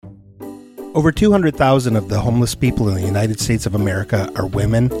Over 200,000 of the homeless people in the United States of America are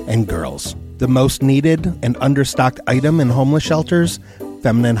women and girls. The most needed and understocked item in homeless shelters,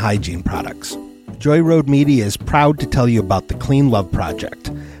 feminine hygiene products. Joy Road Media is proud to tell you about the Clean Love Project.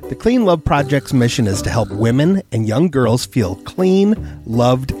 The Clean Love Project's mission is to help women and young girls feel clean,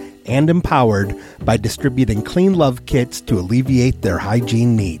 loved, and empowered by distributing Clean Love kits to alleviate their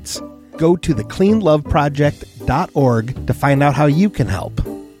hygiene needs. Go to thecleanloveproject.org to find out how you can help.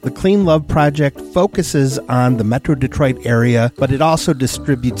 The Clean Love Project focuses on the Metro Detroit area, but it also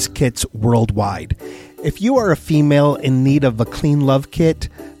distributes kits worldwide. If you are a female in need of a Clean Love kit,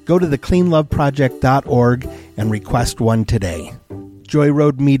 go to thecleanloveproject.org and request one today. Joy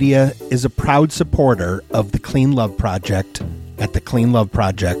Road Media is a proud supporter of the Clean Love Project at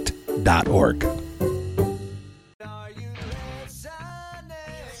thecleanloveproject.org.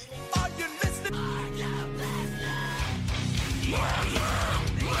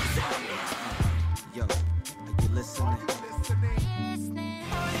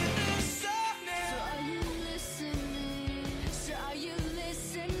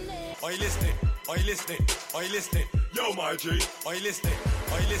 Are you listening? Are you listening? Are you listening? Yo, my G. Are you listening?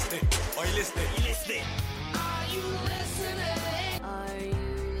 Are you listening? Are you listening? Are you listening? Are you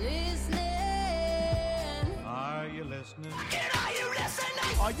listening? Are you listening? Are you listening?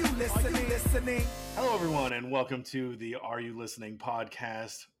 Are you listening? Are you listening? Hello, everyone, and welcome to the Are You Listening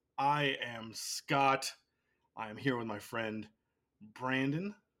podcast. I am Scott. I am here with my friend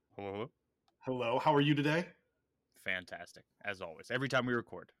Brandon. Hello. Hello. How are you today? Fantastic, as always. Every time we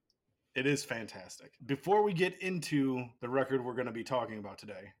record. It is fantastic. Before we get into the record we're going to be talking about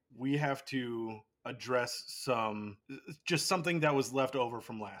today, we have to address something that was left over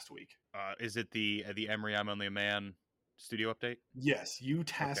from last week. Is it the Emery I'm Only a Man studio update? Yes, you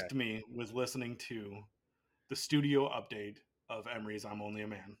tasked me with listening to the studio update of Emery's I'm Only a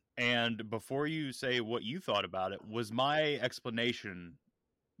Man. And before you say what you thought about it, was my explanation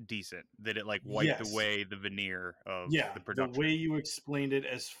decent? That it wiped away the veneer of the production? The way you explained it,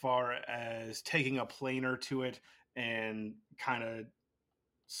 as far as taking a planer to it and kind of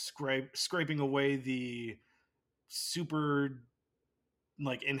scraping away the super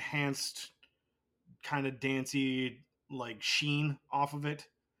enhanced kind of dancey sheen off of it,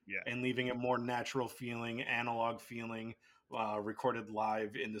 and leaving it more natural feeling, analog feeling, recorded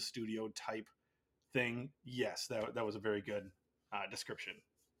live in the studio type thing. Yes, that was a very good description.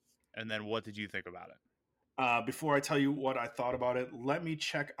 And then what did you think about it? Before I tell you what I thought about it, let me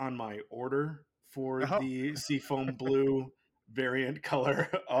check on my order for the Seafoam Blue variant color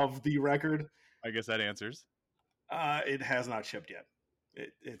of the record. I guess that answers. It has not shipped yet.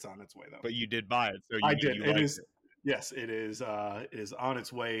 It's on its way, though. But you did buy it, so I did. It is. Yes, it is. It is on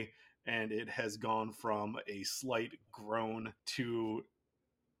its way, and it has gone from a slight groan to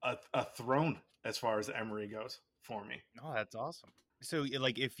a throne as far as Emery goes for me. Oh, that's awesome. So,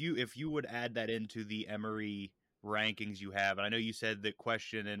 if you would add that into the Emery rankings you have, and I know you said that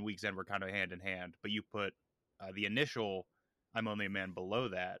Question and Week's End were kind of hand in hand, but you put the initial I'm Only a Man below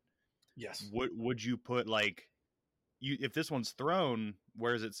that. Yes. Would you put if this one's thrown,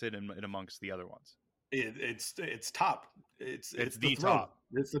 where does it sit in amongst the other ones? It's top. It's the top.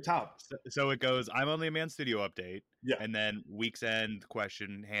 It's the top. So it goes I'm Only a Man studio update. Yeah. And then Week's End,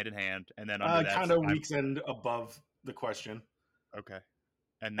 Question, hand in hand, and then under that kind of Week's End above the Question. Okay.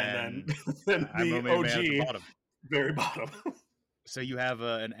 And then the I'm Only OG, a Man at the bottom. Very bottom. So you have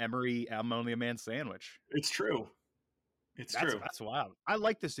an Emery I'm Only a Man sandwich. It's true. That's true. That's wild. I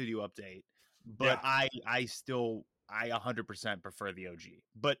like the studio update, but I 100% prefer the OG.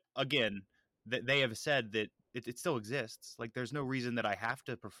 But again, they have said that it still exists. There's no reason that I have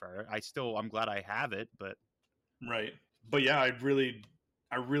to prefer it. I'm glad I have it, but right. But yeah, I really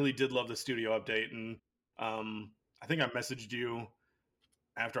did love the studio update, and I think I messaged you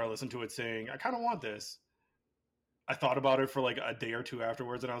after I listened to it saying, I kind of want this. I thought about it for a day or two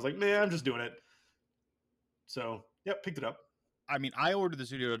afterwards, and I was like, man, I'm just doing it. So, yep, picked it up. I mean, I ordered the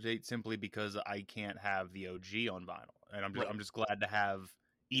studio update simply because I can't have the OG on vinyl. And I'm just glad to have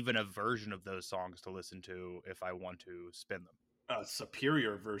even a version of those songs to listen to if I want to spin them. A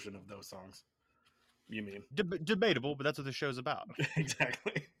superior version of those songs, you mean? Debatable, but that's what the show's about.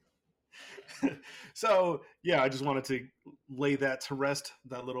 Exactly. So yeah, I just wanted to lay that to rest.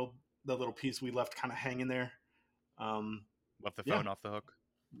 That little piece we left kind of hanging there. Left the phone off the hook.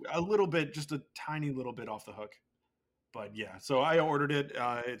 A little bit, just a tiny little bit off the hook. But yeah, so I ordered it.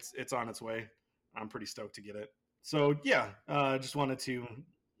 It's on its way. I'm pretty stoked to get it. So yeah, just wanted to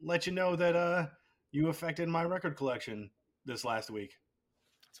let you know that you affected my record collection this last week.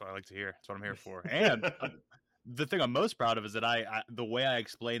 That's what I like to hear. That's what I'm here for. And the thing I'm most proud of is that the way I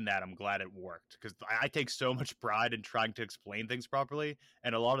explained that, I'm glad it worked, because I take so much pride in trying to explain things properly,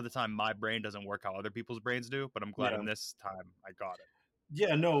 and a lot of the time my brain doesn't work how other people's brains do. But I'm glad in this time I got it.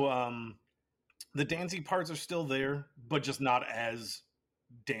 Yeah, no, the dancey parts are still there, but just not as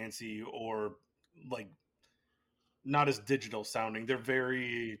dancey or like not as digital sounding. They're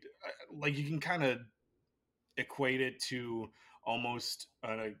very like you can kind of equate it to almost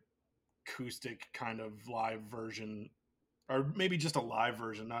an acoustic kind of live version, or maybe just a live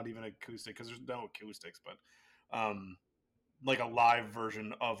version, not even acoustic because there's no acoustics, but like a live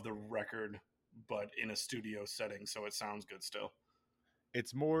version of the record, but in a studio setting, so it sounds good still.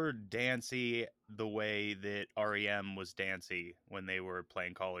 It's more dancey the way that REM was dancey when they were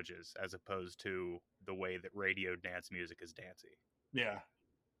playing colleges, as opposed to the way that radio dance music is dancey. Yeah.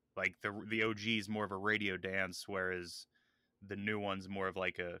 Like the OG is more of a radio dance, whereas the new one's more of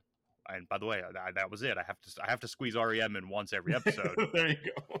like a. And by the way, that was it. I have to squeeze REM in once every episode. There you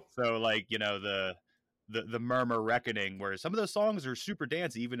go. So like the Murmur Reckoning, where some of those songs are super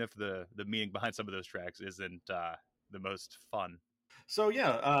dancey, even if the meaning behind some of those tracks isn't the most fun. So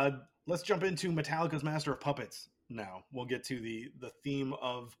yeah, let's jump into Metallica's Master of Puppets now. We'll get to the theme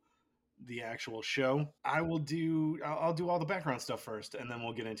of the actual show. I'll do all the background stuff first, and then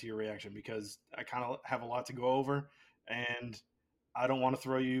we'll get into your reaction, because I kind of have a lot to go over, and I don't want to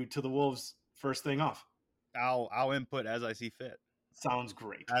throw you to the wolves first thing off. I'll input as I see fit. Sounds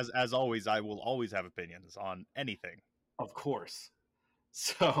great. As always, I will always have opinions on anything. Of course.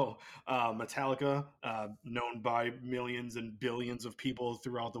 So, Metallica, known by millions and billions of people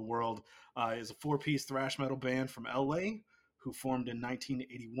throughout the world, is a four-piece thrash metal band from LA who formed in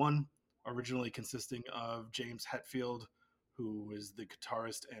 1981, originally consisting of James Hetfield, who is the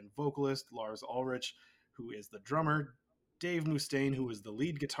guitarist and vocalist, Lars Ulrich, who is the drummer, Dave Mustaine, who is the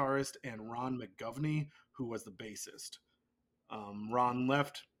lead guitarist, and Ron McGovney, who was the bassist. Ron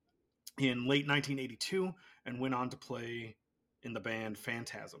left in late 1982 and went on to play in the band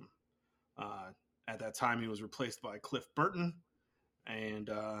Phantasm. At that time, he was replaced by Cliff Burton, and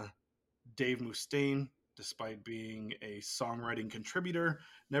Dave Mustaine, despite being a songwriting contributor,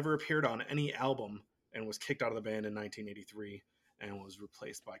 never appeared on any album and was kicked out of the band in 1983 and was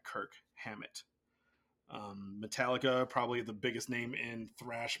replaced by Kirk Hammett. Metallica, probably the biggest name in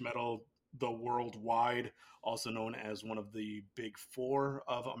thrash metal, the worldwide, also known as one of the big four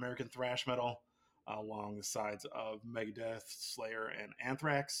of American thrash metal, along the sides of Megadeth, Slayer, and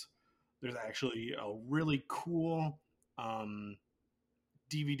Anthrax. There's actually a really cool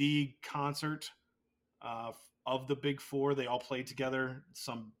DVD concert of the Big Four. They all played together,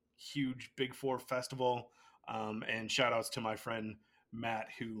 some huge Big Four festival. And shout outs to my friend Matt,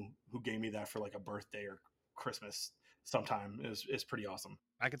 who gave me that for like a birthday or Christmas sometime. It's pretty awesome.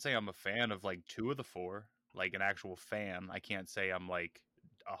 I could say I'm a fan of like two of the four, like an actual fan. I can't say I'm like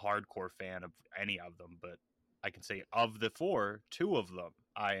a hardcore fan of any of them, but I can say of the four, two of them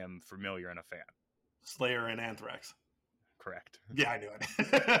I am familiar and a fan. Slayer and Anthrax. Correct. Yeah, I knew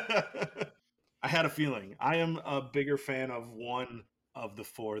it. I had a feeling. I am a bigger fan of one of the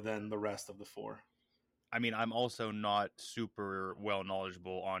four than the rest of the four. I mean, I'm also not super well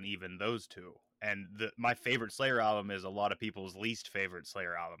knowledgeable on even those two. And my favorite Slayer album is a lot of people's least favorite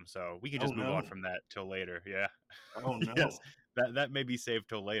Slayer album. So we can just move on from that till later. Yeah. Oh, no. Yes, that may be saved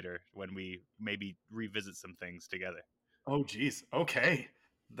till later when we maybe revisit some things together. Oh, geez. Okay.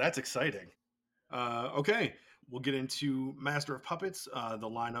 That's exciting. Okay. We'll get into Master of Puppets, the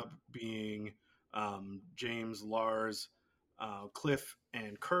lineup being James, Lars, Cliff,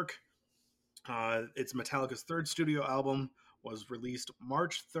 and Kirk. It's Metallica's third studio album, was released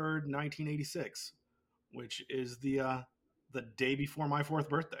March 3rd, 1986, which is the day before my 4th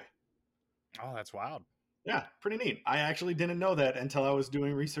birthday. Oh, that's wild. Yeah, pretty neat. I actually didn't know that until I was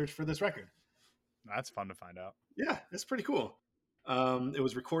doing research for this record. That's fun to find out. Yeah, it's pretty cool. It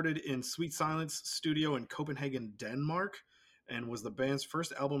was recorded in Sweet Silence Studio in Copenhagen, Denmark, and was the band's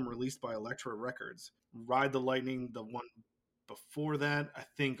first album released by Elektra Records. Ride the Lightning, the one before that, I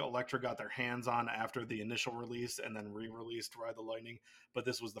think Elektra got their hands on after the initial release and then re-released Ride the Lightning, but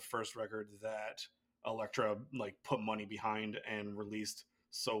this was the first record that Elektra like put money behind and released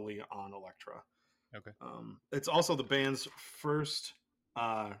solely on Elektra. Okay. It's also the band's first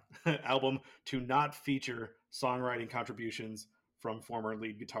album to not feature songwriting contributions from former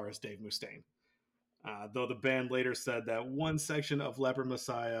lead guitarist Dave Mustaine. Though the band later said that one section of Leper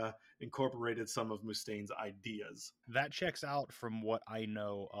Messiah incorporated some of Mustaine's ideas. That checks out from what I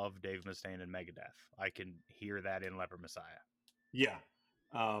know of Dave Mustaine and Megadeth. I can hear that in Leper Messiah. Yeah.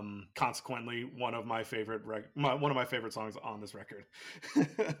 Consequently, one of my favorite songs on this record.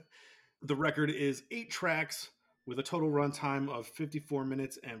 The record is 8 tracks with a total runtime of 54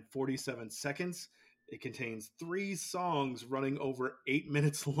 minutes and 47 seconds. It contains 3 songs running over 8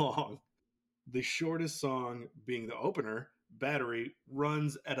 minutes long. The shortest song, being the opener, Battery,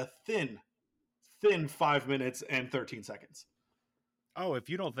 runs at a thin 5 minutes and 13 seconds. Oh, if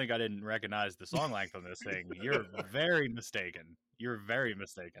you don't think I didn't recognize the song length on this thing, you're very mistaken. You're very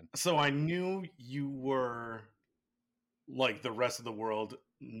mistaken. So I knew you were, like the rest of the world,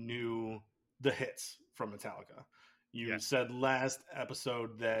 knew the hits from Metallica. You Yes. said last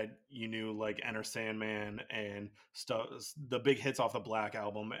episode that you knew like Enter Sandman and stuff, the big hits off the Black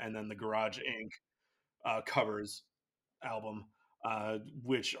album, and then the Garage Inc. Covers album,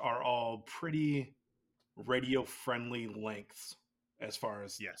 which are all pretty radio friendly lengths as far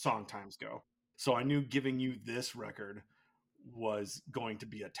as Yes. song times go. So I knew giving you this record was going to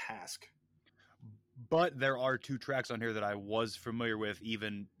be a task. But there are 2 tracks on here that I was familiar with,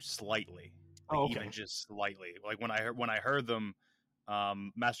 even slightly. Like, Oh, okay. even just slightly. Like when I heard them,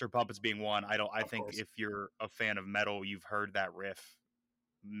 Master of Puppets being one. I Of think course. if you're a fan of metal, you've heard that riff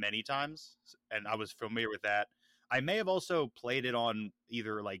many times, and I was familiar with that. I may have also played it on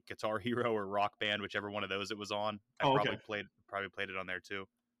either like Guitar Hero or Rock Band, whichever one of those it was on. I Oh, probably okay. played it on there too.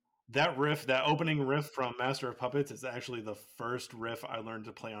 That riff, that opening riff from Master of Puppets, is actually the first riff I learned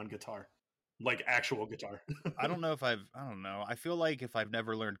to play on guitar, like actual guitar. I don't know. I feel like if I've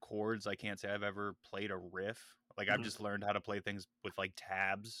never learned chords, I can't say I've ever played a riff. Like I've Mhm. just learned how to play things with like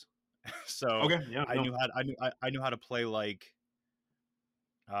tabs. So Okay, yeah, I no. knew how to play like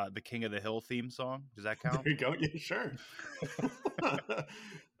the King of the Hill theme song. Does that count? There you go. Yeah, sure.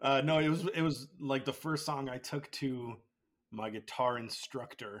 No, it was like the first song I took to my guitar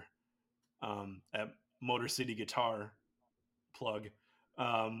instructor at Motor City Guitar plug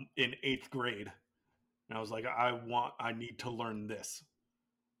in 8th grade, and I was like, I need to learn this.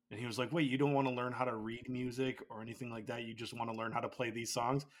 And he was like, wait, you don't want to learn how to read music or anything like that? You just want to learn how to play these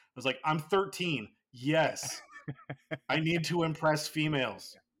songs? I was like, I'm 13. Yes. I need to impress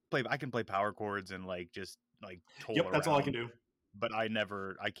females. I can play power chords and like just like tool Yep, around. that's all I can do. But I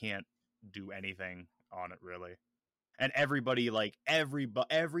can't do anything on it really. And everybody, like every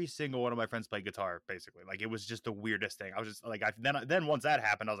single one of my friends played guitar, basically. Like it was just the weirdest thing. I was just like, then once that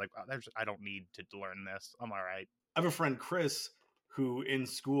happened, I was like, oh, I don't need to learn this. I'm all right. I have a friend, Chris, who in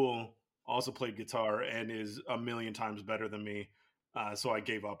school also played guitar and is a million times better than me. So I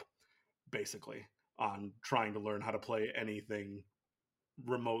gave up basically on trying to learn how to play anything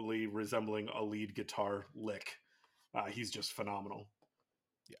remotely resembling a lead guitar lick. He's just phenomenal.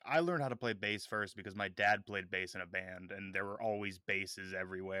 I learned how to play bass first because my dad played bass in a band, and there were always basses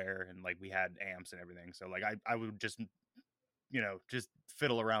everywhere, and like we had amps and everything. So like I would just just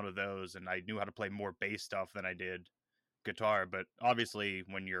fiddle around with those, and I knew how to play more bass stuff than I did guitar. But obviously,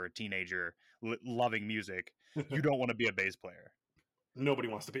 when you're a teenager loving music, you don't want to be a bass player. Nobody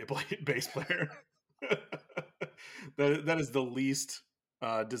wants to be a bass player. that is the least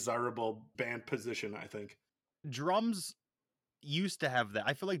desirable band position, I think. Drums used to have that.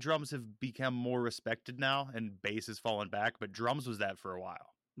 I feel like drums have become more respected now, and bass has fallen back. But drums was that for a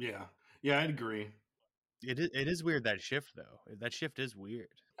while. Yeah, I'd agree. It is weird, that shift though. That shift is weird.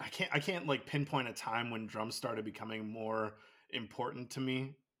 I can't like pinpoint a time when drums started becoming more important to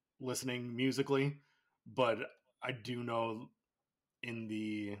me listening musically, but I do know in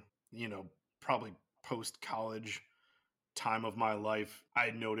the, probably post college time of my life,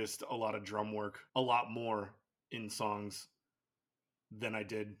 I noticed a lot of drum work, a lot more in songs than I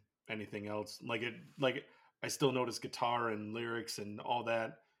did anything else. Like I still notice guitar and lyrics and all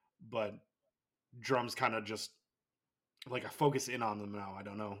that, but drums kind of just like I focus in on them now. I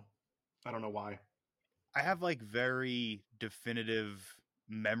don't know why. I have like very definitive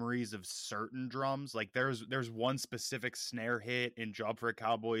memories of certain drums. Like there's one specific snare hit in Job for a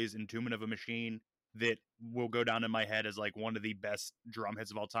Cowboy's Entombment of a Machine that will go down in my head as like one of the best drum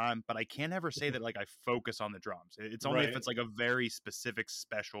hits of all time. But I can't ever say that like I focus on the drums. It's only if it's like a very specific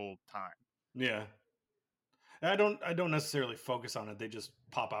special time. Yeah. I don't necessarily focus on it. They just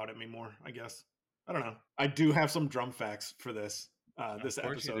pop out at me more, I guess. I don't know. I do have some drum facts for this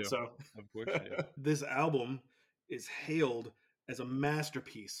episode. So Of course you do. This album is hailed as a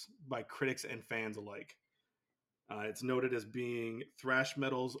masterpiece by critics and fans alike. It's noted as being thrash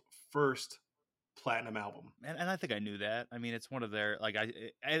metal's first platinum album. And I think I knew that. I mean, it's one of their like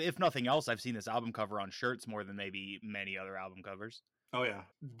if nothing else, I've seen this album cover on shirts more than maybe many other album covers. Oh yeah,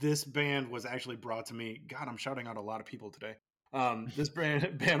 this band was actually brought to me. God, I'm shouting out a lot of people today. This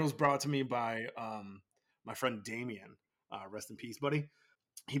band was brought to me by my friend Damien. Rest in peace, buddy.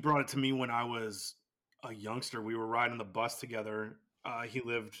 He brought it to me when I was a youngster. We were riding the bus together. He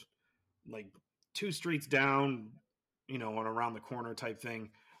lived like 2 streets down, on around the corner type thing.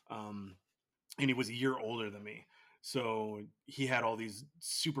 Um, and he was a year older than me. So he had all these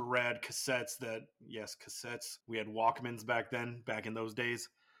super rad cassettes that, yes, cassettes. We had Walkmans back then, back in those days.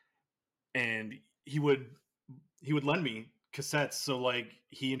 And he would lend me cassettes. So like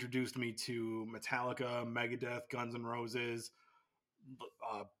he introduced me to Metallica, Megadeth, Guns N' Roses.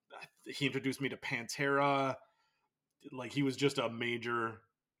 Uh, he introduced me to Pantera. Like he was just a major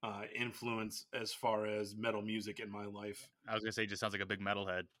influence as far as metal music in my life. I was gonna say, he just sounds like a big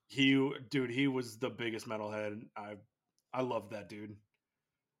metalhead. He was the biggest metalhead. I love that dude.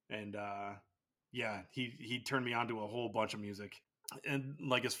 And yeah, he turned me on to a whole bunch of music. And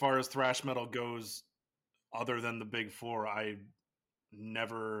like as far as thrash metal goes, other than the big four, I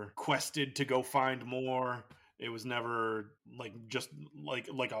never quested to go find more. It was never like just like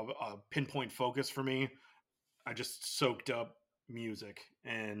a pinpoint focus for me. I just soaked up music,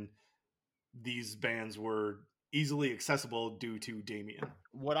 and these bands were easily accessible due to Damien.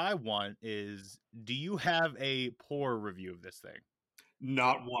 What I want is, do you have a poor review of this thing?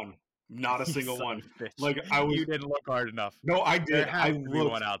 Not one. Not a You single son one. of a bitch. Like I was You didn't look hard enough. No, I There did. has I to be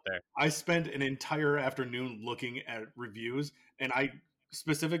looked. one out there. I spent an entire afternoon looking at reviews, and I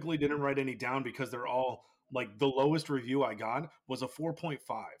specifically didn't write any down because they're all like the lowest review I got was a 4.5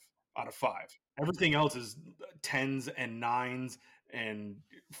 out of 5. Everything else is 10s and 9s and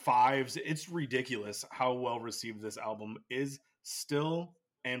 5s. It's ridiculous how well received this album is still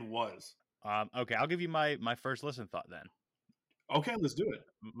and was. Okay, I'll give you my first listen thought then. Okay, let's do it.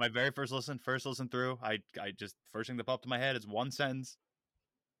 My very first listen through, I just, first thing that popped in my head is one sentence: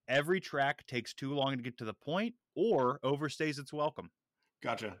 every track takes too long to get to the point or overstays its welcome.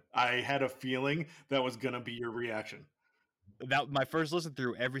 Gotcha. I had a feeling that was gonna be your reaction. That my first listen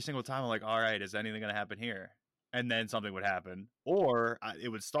through, every single time I'm like, all right, is anything going to happen here? And then something would happen, or it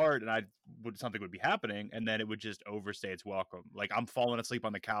would start and something would be happening, and then it would just overstay its welcome. Like I'm falling asleep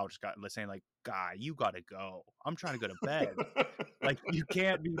on the couch, saying like, "Guy, you gotta go. I'm trying to go to bed. Like you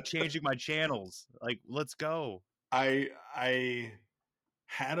can't be changing my channels. Like let's go." I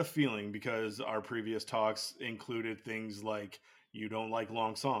had a feeling because our previous talks included things like you don't like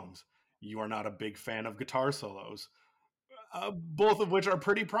long songs, you are not a big fan of guitar solos, both of which are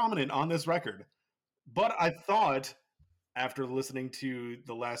pretty prominent on this record. But I thought after listening to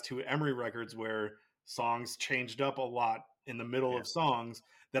the last 2 Emery records where songs changed up a lot in the middle of songs,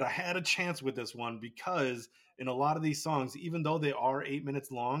 that I had a chance with this one because in a lot of these songs, even though they are 8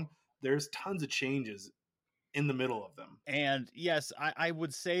 minutes long, there's tons of changes in the middle of them. And yes, I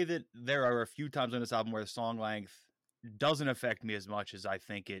would say that there are a few times on this album where the song length doesn't affect me as much as I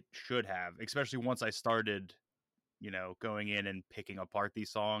think it should have, especially once I started, going in and picking apart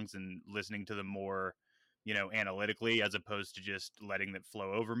these songs and listening to them more, analytically, as opposed to just letting it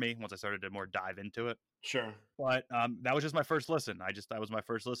flow over me once I started to more dive into it. Sure. But that was just my first listen. That was my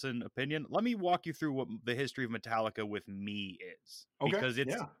first listen opinion. Let me walk you through what the history of Metallica with me is. Okay. Because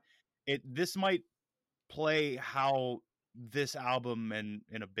this might play how this album and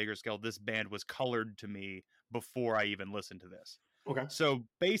in a bigger scale, this band was colored to me before I even listened to this. Okay. So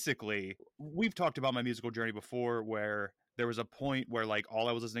basically, we've talked about my musical journey before where there was a point where like all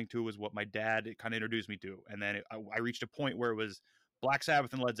I was listening to was what my dad kind of introduced me to. And then I reached a point where it was Black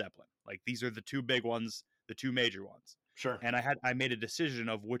Sabbath and Led Zeppelin. Like these are the 2 big ones, the 2 major ones. Sure. And I made a decision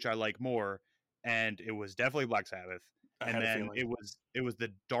of which I like more. And it was definitely Black Sabbath. And then it was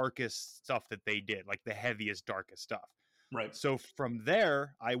the darkest stuff that they did, like the heaviest, darkest stuff. Right. So from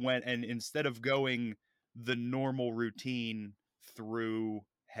there, I went, and instead of going the normal routine through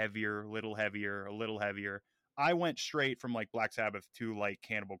heavier, a little heavier, I went straight from like Black Sabbath to like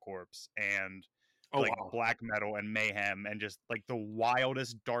Cannibal Corpse and black metal and mayhem and just like the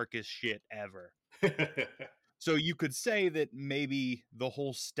wildest, darkest shit ever. So you could say that maybe the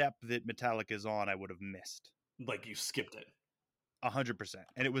whole step that Metallica is on, I would have missed. Like you skipped it. 100%.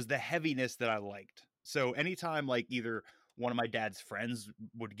 And it was the heaviness that I liked. So anytime like either one of my dad's friends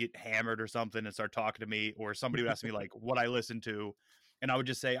would get hammered or something and start talking to me, or somebody would ask me like what I listen to, and I would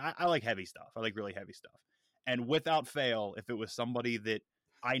just say, I like heavy stuff. I like really heavy stuff. And without fail, if it was somebody that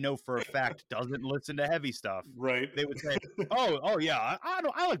I know for a fact doesn't listen to heavy stuff, right, they would say, oh yeah,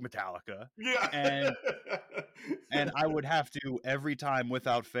 I like Metallica. Yeah. And I would have to every time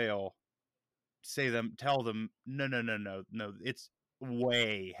without fail tell them, no, it's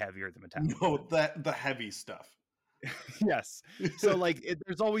way heavier than Metallica. No, the heavy stuff. Yes. So like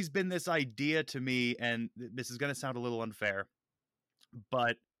there's always been this idea to me, and this is going to sound a little unfair,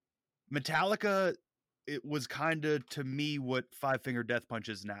 but Metallica, it was kind of to me what Five Finger Death Punch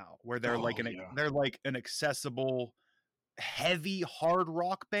is now, where they're they're like an accessible heavy hard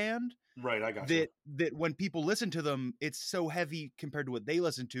rock band Right, I got you. that when people listen to them, it's so heavy compared to what they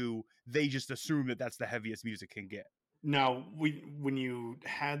listen to, they just assume that that's the heaviest music can get. Now, when you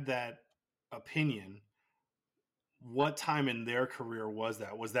had that opinion, what time in their career was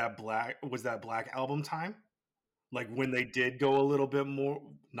that? Was that Black Album time? Like when they did go a little bit more,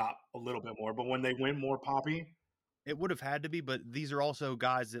 not a little bit more, but when they went more poppy? It would have had to be, but these are also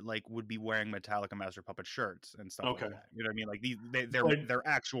guys that like would be wearing Metallica Master Puppet shirts and stuff Okay. like that. You know what I mean? Like But they're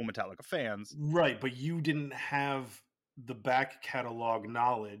actual Metallica fans. right, but you didn't have the back catalog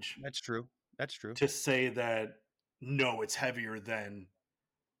knowledge That's true. That's true. to say that no, it's heavier than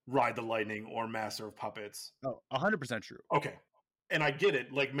Ride the Lightning or Master of Puppets. Oh, 100% true. Okay. And I get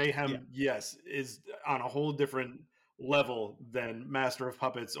it. Like Mayhem, yes, is on a whole different level than Master of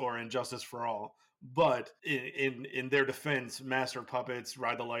Puppets or Injustice for All. But in their defense, Master of Puppets,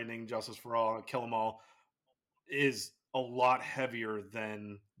 Ride the Lightning, Justice for All, Kill 'Em All is a lot heavier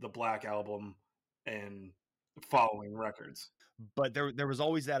than the Black Album and following records. But there was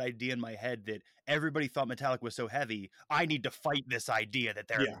always that idea in my head that everybody thought Metallica was so heavy. I need to fight this idea that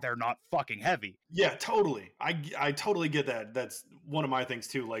they're not fucking heavy. Yeah, totally. I totally get that. That's one of my things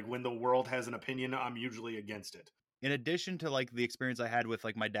too. Like when the world has an opinion, I'm usually against it. In addition to like the experience I had with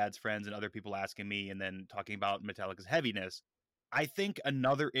like my dad's friends and other people asking me and then talking about Metallica's heaviness, I think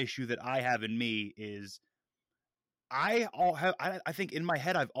another issue that I have in me is I think in my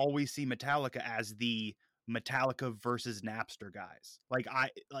head I've always seen Metallica as the Metallica versus Napster guys. Like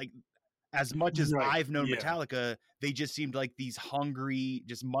as much as Right, I've known yeah. Metallica, they just seemed like these hungry,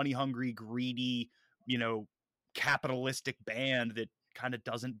 just money hungry, greedy, capitalistic band that kind of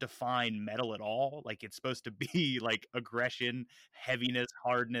doesn't define metal at all. Like it's supposed to be like aggression, heaviness,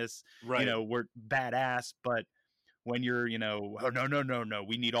 hardness, Right. we're badass, but when you're, oh no,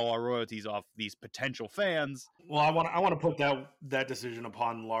 we need all our royalties off these potential fans. Well, I want to put that decision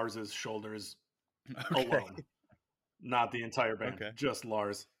upon Lars's shoulders alone, not the entire band, just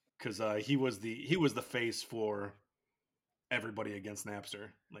Lars, because he was the face for everybody against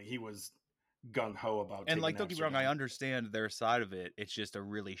Napster. Like he was gung ho about. And like, don't get me wrong, down. I understand their side of it. It's just a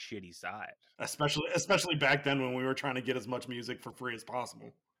really shitty side, especially back then when we were trying to get as much music for free as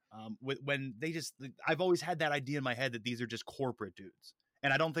possible. When I've always had that idea in my head that these are just corporate dudes,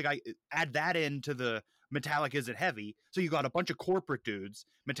 and I don't think I add that into the Metallica isn't heavy. So you got a bunch of corporate dudes.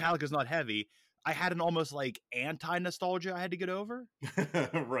 Metallica's not heavy. I had an almost like anti-nostalgia I had to get over.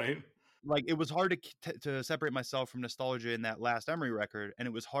 Right. Like it was hard to separate myself from nostalgia in that last Emery record, and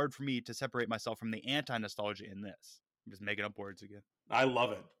it was hard for me to separate myself from the anti-nostalgia in this. I'm just making up words again. I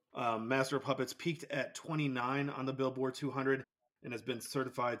love it. Master of Puppets peaked at 29 on the Billboard 200 and has been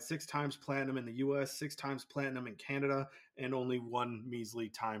certified 6 times platinum in the US, 6 times platinum in Canada, and only 1 measly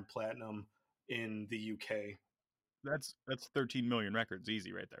time platinum in the UK. That's 13 million records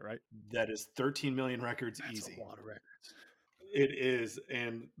easy right there, right? That is 13 million records easy. That's a lot of records. It is,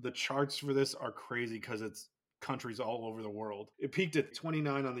 and the charts for this are crazy because it's countries all over the world. It peaked at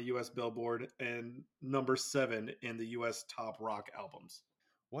 29 on the US Billboard and number 7 in the US top rock albums.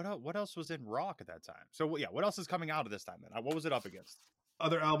 What else was in rock at that time? So yeah, what else is coming out of this time then? What was it up against?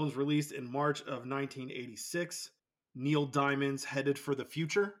 Other albums released in March of 1986: Neil Diamond's Headed for the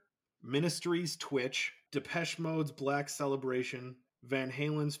Future, Ministry's Twitch, Depeche Mode's Black Celebration, Van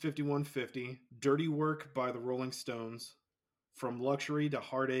Halen's 5150, Dirty Work by the Rolling Stones, From Luxury to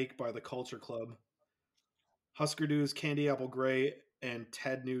Heartache by the Culture Club, Husker Du's Candy Apple Grey, and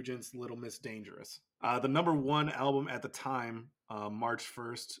Ted Nugent's Little Miss Dangerous. The number 1 album at the time, March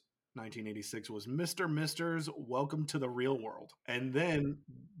 1st, 1986, was Mr. Mister's Welcome to the Real World. And then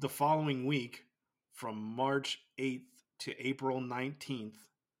the following week, from March 8th to April 19th,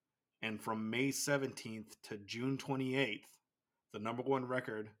 and from May 17th to June 28th, the number 1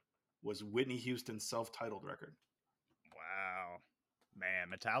 record was Whitney Houston's self-titled record. Wow. Man,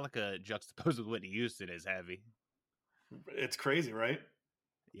 Metallica juxtaposed with Whitney Houston is heavy. It's crazy, right?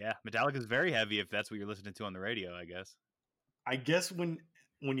 Yeah, Metallica's very heavy if that's what you're listening to on the radio, I guess. I guess when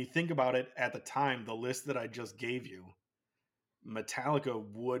you think about it at the time, the list that I just gave you, Metallica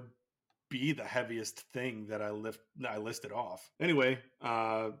would be the heaviest thing that I listed off. Anyway,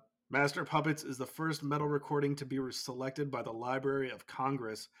 Master of Puppets is the first metal recording to be selected by the Library of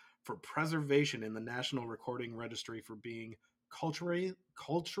Congress for preservation in the National Recording Registry for being culturally,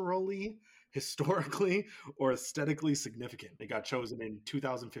 historically, or aesthetically significant. It got chosen in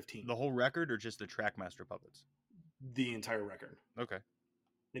 2015. The whole record or just the track Master of Puppets? The entire record. Okay.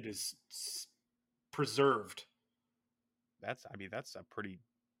 It is preserved. That's a pretty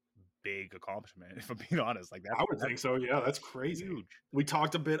big accomplishment. If I'm being honest, like I would think so. Yeah, that's crazy. huge. We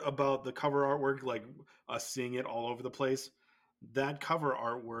talked a bit about the cover artwork, like us seeing it all over the place. That cover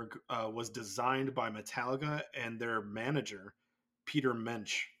artwork was designed by Metallica and their manager, Peter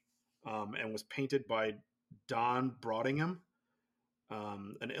Mensch, and was painted by Don Brodingham,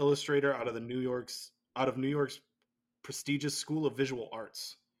 an illustrator out of New York's prestigious School of Visual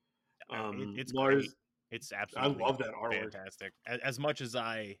Arts. It's Lars, great. It's I absolutely love that artwork. fantastic. As much as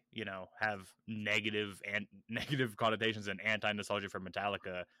I, have negative and negative connotations and anti nostalgia for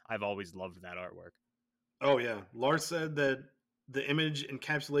Metallica, I've always loved that artwork. Oh yeah, Lars said that the image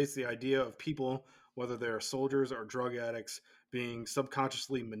encapsulates the idea of people, whether they're soldiers or drug addicts, being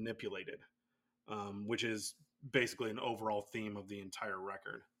subconsciously manipulated, which is basically an overall theme of the entire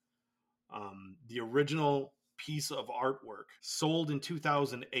record. The original piece of artwork sold in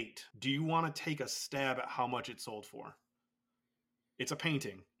 2008. Do you want to take a stab at how much it sold for? It's a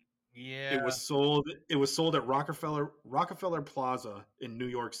painting. Yeah. It was sold at Rockefeller Plaza in New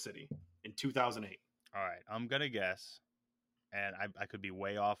York City in 2008. All right. I'm going to guess, and I could be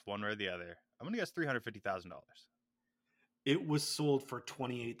way off one way or the other. I'm going to guess $350,000. It was sold for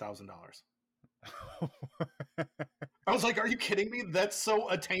 $28,000. I was like, "Are you kidding me? That's so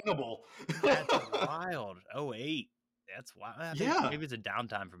attainable." That's wild. 08. That's wild. I think Yeah. maybe it's a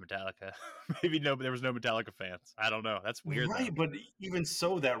downtime for Metallica. Maybe there was no Metallica fans. I don't know. That's weird. Right, though. but even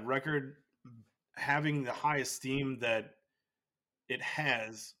so, that record having the high esteem that it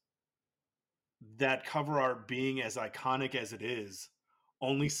has, that cover art being as iconic as it is,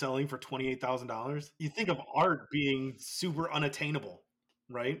 only selling for $28,000. You think of art being super unattainable,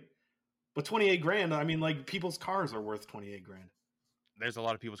 right? But 28 grand, I mean, like people's cars are worth 28 grand. There's a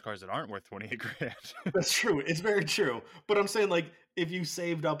lot of people's cars that aren't worth 28 grand. That's true. It's very true. But I'm saying, like, if you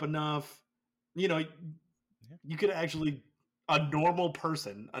saved up enough, you could actually, a normal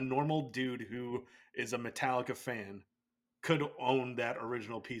person, a normal dude who is a Metallica fan could own that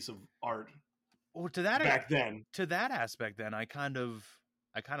original piece of art. Well, to that back then. To that aspect, then I kind of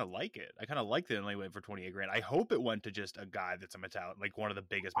like it. I kind of like that it only went for 28 grand. I hope it went to just a guy that's a Metallica, like one of the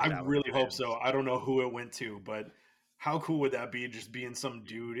biggest. Metallica I really hope fans. so. I don't know who it went to, but how cool would that be? Just being some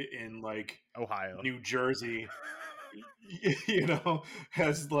dude in like Ohio, New Jersey,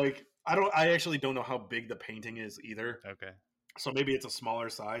 has like I actually don't know how big the painting is either. Okay. So maybe it's a smaller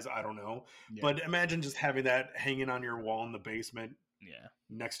size. I don't know. Yeah. But imagine just having that hanging on your wall in the basement. Yeah.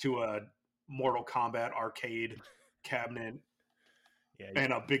 Next to a Mortal Kombat arcade cabinet. Yeah.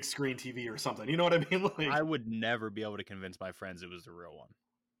 And a big screen TV or something. You know what I mean? Like, I would never be able to convince my friends it was the real one.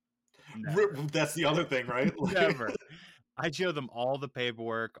 That's the other thing, right? Like, Never. I'd show them all the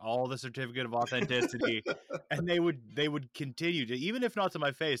paperwork, all the certificate of authenticity, and they would continue to, even if not to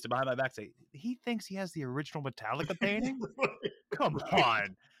my face, to behind my back, say, "He thinks he has the original Metallica painting? Come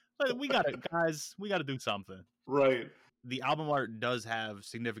on, we gotta do something." Right. The album art does have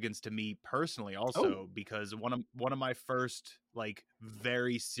significance to me personally, also because one of my first like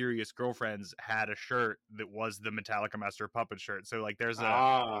very serious girlfriends had a shirt that was the Metallica Master of Puppets shirt. So like there's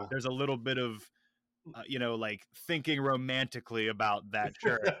a little bit of like thinking romantically about that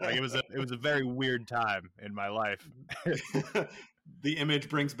shirt. Like it was a very weird time in my life. The image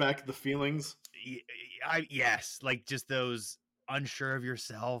brings back the feelings. Yes, like just those unsure of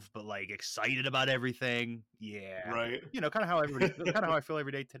yourself, but like excited about everything. Yeah, right. Kind of how I feel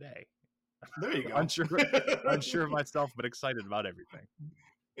every day today. There you go. unsure of myself, but excited about everything.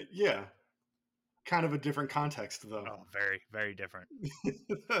 Yeah, kind of a different context, though. Oh, very, very different.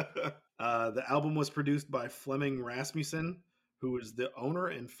 The album was produced by Flemming Rasmussen, who is the owner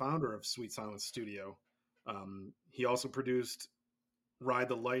and founder of Sweet Silence Studio. He also produced Ride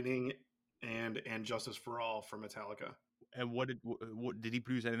the Lightning and Justice for All for Metallica. And what did he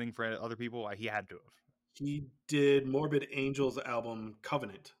produce anything for other people? He had to have. He did Morbid Angel's album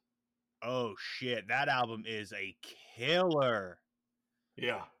Covenant. Oh shit, that album is a killer.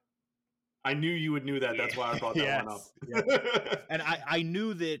 Yeah. I knew you would know that. That's why I brought that one up. Yeah. And I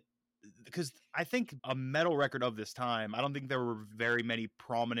knew that because I think a metal record of this time, I don't think there were very many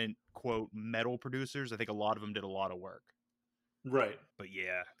prominent, quote, metal producers. I think a lot of them did a lot of work. Right. But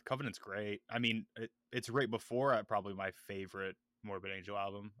yeah, Covenant's great. I mean, it's right before probably my favorite Morbid Angel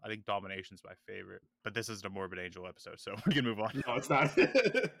album. I think Domination's my favorite. But this isn't a Morbid Angel episode, so we can move on. No, it's not.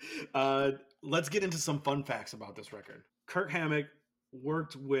 Let's get into some fun facts about this record. Kirk Hammett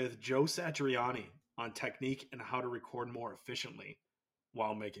worked with Joe Satriani on technique and how to record more efficiently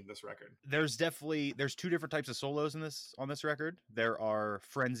while making this record. There's two different types of solos on this record. There are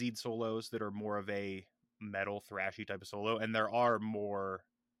frenzied solos that are more of a metal thrashy type of solo, and there are more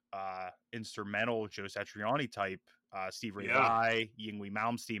instrumental Joe Satriani type, Steve Ray Yeah. Vaughan, Yngwie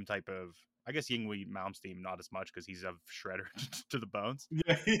Malmsteen type of. I guess Yngwie Malmsteen not as much because he's a shredder to the bones.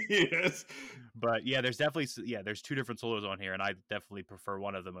 Yeah, he is. But yeah, there's definitely there's two different solos on here, and I definitely prefer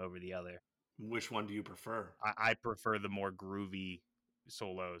one of them over the other. Which one do you prefer? I prefer the more groovy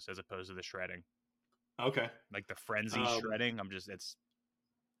solos as opposed to the shredding. Okay. Like the frenzy shredding, it's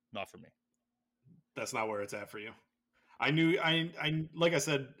not for me. That's not where it's at for you. I knew like I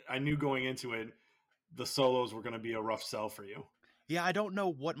said, I knew going into it, the solos were going to be a rough sell for you. Yeah, I don't know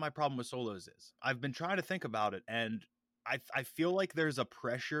what my problem with solos is. I've been trying to think about it, and I feel like there's a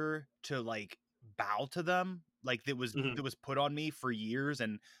pressure to like bow to them, like that was put on me for years,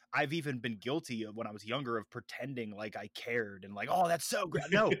 and I've even been guilty of when I was younger of pretending like I cared and like, oh, that's so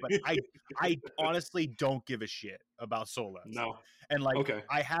great. No, but I honestly don't give a shit about solos. No, and like okay.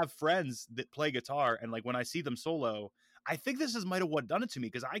 I have friends that play guitar, and like when I see them solo, I think this is might have what done it to me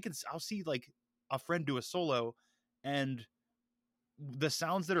because I'll see like a friend do a solo, and the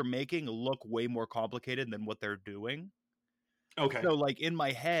sounds that are making look way more complicated than what they're doing. Okay. So like in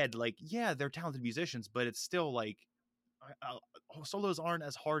my head, like, yeah, they're talented musicians, but it's still like solos aren't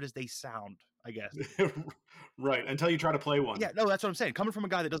as hard as they sound, I guess. Right. Until you try to play one. Yeah, no, that's what I'm saying. Coming from a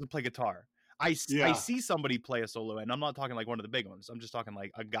guy that doesn't play guitar, I see somebody play a solo, and I'm not talking like one of the big ones. I'm just talking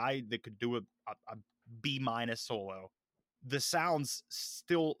like a guy that could do a B- solo. The sounds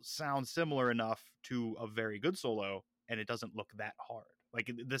still sound similar enough to a very good solo, and it doesn't look that hard.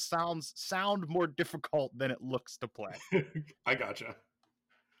 Like the sounds sound more difficult than it looks to play. I gotcha.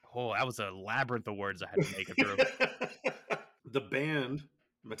 Oh, that was a labyrinth of words I had to make it through. The band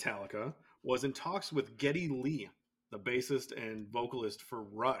Metallica was in talks with Geddy Lee, the bassist and vocalist for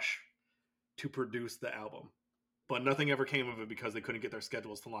Rush, to produce the album. But nothing ever came of it because they couldn't get their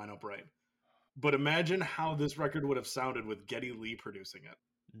schedules to line up right. But imagine how this record would have sounded with Geddy Lee producing it.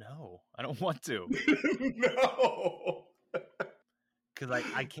 No, I don't want to. No. Because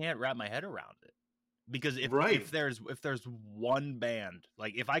I can't wrap my head around it. Because if there's one band,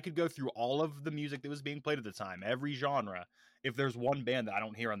 like if I could go through all of the music that was being played at the time, every genre, if there's one band that I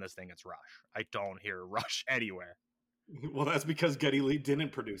don't hear on this thing, it's Rush. I don't hear Rush anywhere. Well, that's because Geddy Lee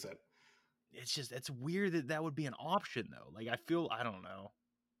didn't produce it. It's weird that would be an option though. Like I don't know.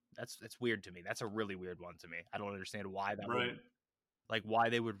 That's weird to me. That's a really weird one to me. I don't understand why that would, like why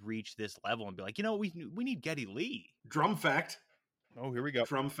they would reach this level and be like, we need Geddy Lee. Drum fact. Oh, here we go.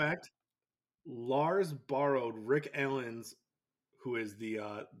 Drum fact. Lars borrowed Rick Allen's, who is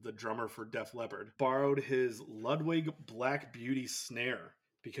the drummer for Def Leppard, borrowed his Ludwig Black Beauty snare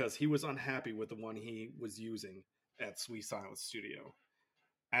because he was unhappy with the one he was using at Sweet Silence Studio.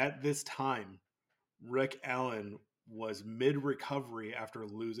 At this time, Rick Allen was mid-recovery after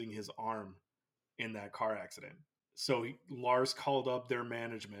losing his arm in that car accident. So Lars called up their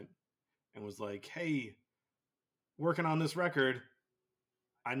management and was like, hey, working on this record,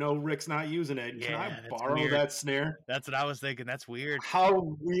 I know Rick's not using it. Can I borrow that snare? That's what I was thinking. That's weird.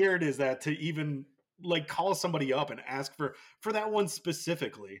 How weird is that to even like call somebody up and ask for that one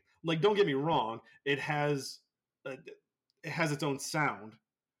specifically? Like, don't get me wrong, it has its own sound,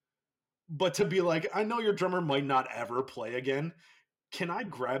 but to be like, I know your drummer might not ever play again. Can I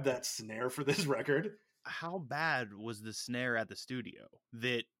grab that snare for this record? How bad was the snare at the studio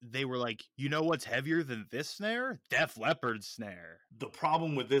that they were like, you know what's heavier than this snare? Def Leppard's snare. The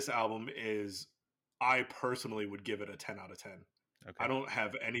problem with this album is I personally would give it a 10 out of 10. Okay. I don't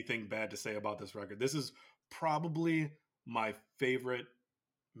have anything bad to say about this record. This is probably my favorite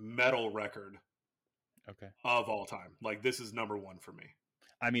metal record of all time. Like, this is number one for me.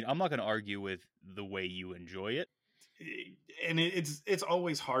 I mean, I'm not going to argue with the way you enjoy it. And it's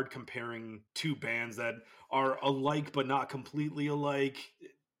always hard comparing two bands that are alike but not completely alike.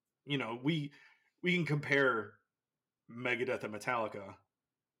 We can compare Megadeth and Metallica.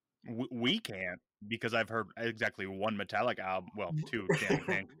 We can't, because I've heard exactly one Metallica album, well, two,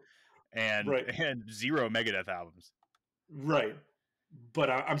 and zero Megadeth albums. Right. But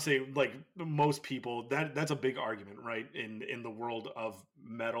I'm saying, like, most people, that's a big argument, right? In the world of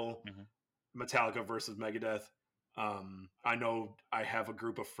metal, Metallica versus Megadeth. I know I have a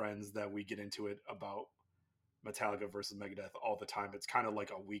group of friends that we get into it about Metallica versus Megadeth all the time. It's kind of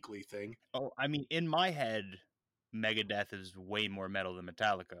like a weekly thing. Oh, I mean, in my head, Megadeth is way more metal than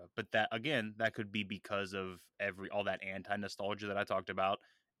Metallica, but that could be because of all that anti-nostalgia that I talked about,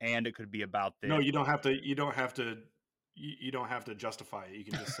 and it could be about the. No, you don't have to justify it. You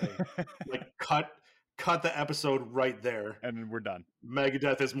can just say, like, cut the episode right there, and we're done.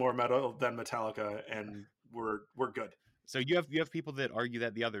 Megadeth is more metal than Metallica, and we're good. So you have people that argue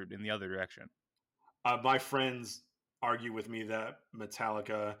that in the other direction. My friends argue with me that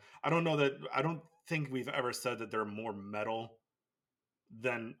Metallica, I don't think we've ever said that they're more metal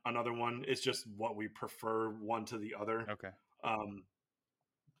than another one. It's just what we prefer one to the other. Okay. Um,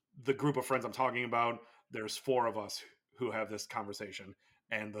 the group of friends I'm talking about, there's 4 of us who have this conversation,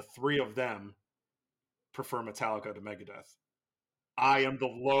 and the 3 of them prefer Metallica to Megadeth. I am the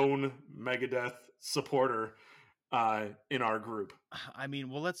lone Megadeth supporter in our group. I mean,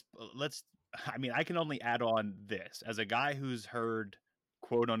 well, let's. I mean, I can only add on this as a guy who's heard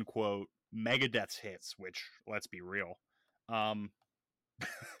quote unquote Megadeth's hits, which let's be real, and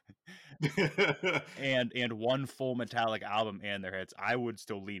one full Metallica album and their hits. I would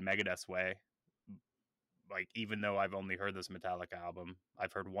still lean Megadeth's way. Like, even though I've only heard this Metallica album,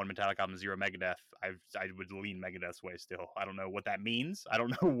 I've heard one Metallica album, 0 Megadeth. I would lean Megadeth's way still. I don't know what that means. I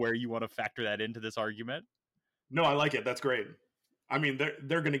don't know where you want to factor that into this argument. No, I like it. That's great. I mean,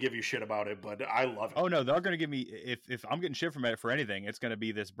 they're going to give you shit about it, but I love it. Oh no, they're going to give me if I'm getting shit from it for anything, it's going to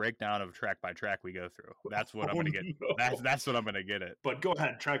be this breakdown of track by track we go through. That's what I'm going to get. No. That's what I'm going to get it. But go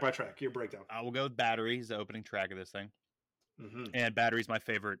ahead, track by track, your breakdown. I will go with Batteries, the opening track of this thing, Mm-hmm. and Batteries my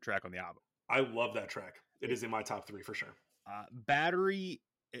favorite track on the album. I love that track. It is in my top 3 for sure. Battery,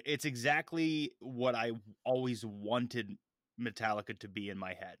 it's exactly what I always wanted Metallica to be in my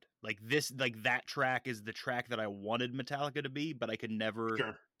head. Like that track is the track that I wanted Metallica to be, but I could never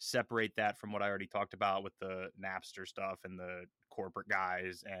separate that from what I already talked about with the Napster stuff and the corporate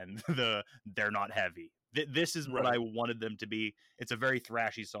guys and they're not heavy. This is what I wanted them to be. It's a very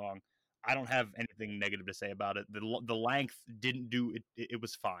thrashy song. I don't have anything negative to say about it. The length didn't do it. It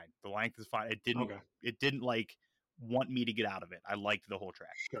was fine. The length is fine. It didn't like want me to get out of it. I liked the whole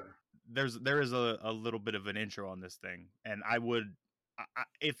track. Sure. There is a little bit of an intro on this thing, and I would,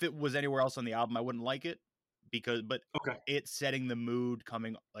 if it was anywhere else on the album, I wouldn't like it but it's setting the mood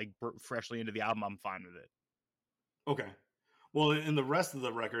coming like freshly into the album. I'm fine with it. Okay. Well, in the rest of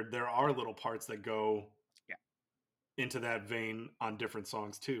the record, there are little parts that go into that vein on different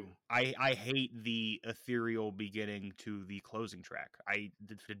songs too. I hate the ethereal beginning to the closing track. I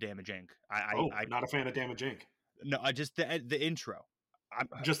did for Damage Inc. I'm not a fan of Damage Inc. No, I just the intro.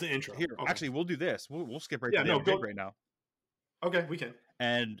 Just the intro. Here, actually, we'll do this. We'll skip right to Damage Inc. right now. Okay, we can.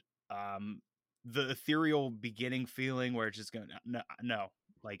 And the ethereal beginning feeling where it's just going no,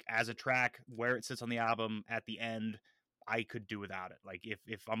 like as a track where it sits on the album at the end, I could do without it. Like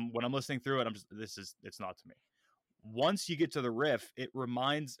if I'm when I'm listening through it, I'm just it's not to me. Once you get to the riff, it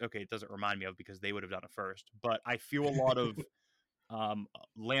doesn't remind me of because they would have done it first, but I feel a lot of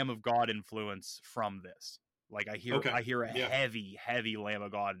Lamb of God influence from this. Like I hear a heavy Lamb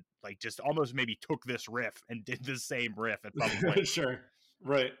of God, like just almost maybe took this riff and did the same riff at some point. Sure.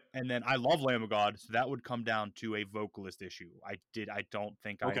 Right. And then I love Lamb of God, so that would come down to a vocalist issue. I don't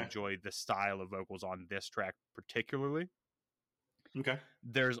think I enjoy the style of vocals on this track particularly. Okay.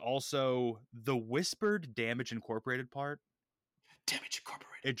 There's also the whispered Damage Incorporated part. Damage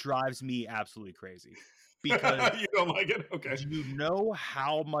Incorporated. It drives me absolutely crazy. Because you don't like it? Okay. Do you know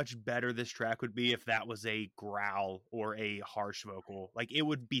how much better this track would be if that was a growl or a harsh vocal? Like it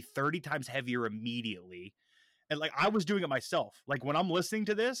would be 30 times heavier immediately. And like I was doing it myself. Like when I'm listening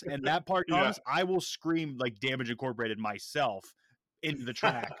to this and that part comes, I will scream like Damage Incorporated myself into the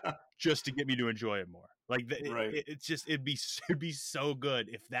track just to get me to enjoy it more. Like it's just it'd be so good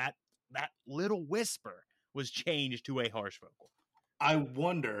if that little whisper was changed to a harsh vocal. I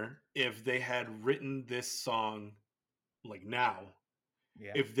wonder if they had written this song like now,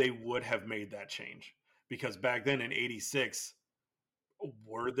 if they would have made that change. Because back then in 86,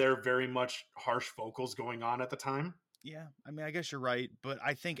 were there very much harsh vocals going on at the time? Yeah, I mean, I guess you're right, but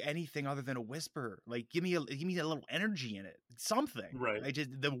I think anything other than a whisper, like give me a little energy in it, something. Right.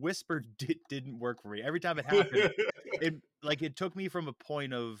 The whisper didn't work for me. Every time it happened, it took me from a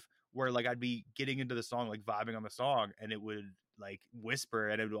point of where like I'd be getting into the song, like vibing on the song, and it would like whisper,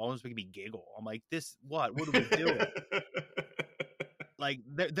 and it would almost make me giggle. I'm like, what are we doing? Like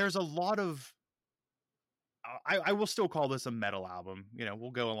there's a lot of. I will still call this a metal album. You know,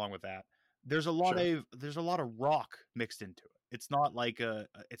 we'll go along with that. There's a lot of rock mixed into it. It's not like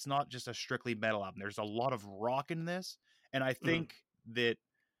it's not just a strictly metal album. There's a lot of rock in this, and I think that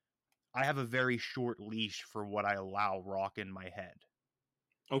I have a very short leash for what I allow rock in my head.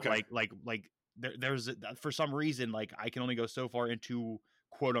 Okay. Like there's for some reason like I can only go so far into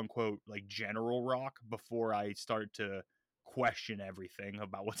quote unquote like general rock before I start to question everything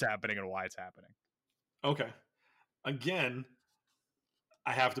about what's happening and why it's happening. Okay. Again,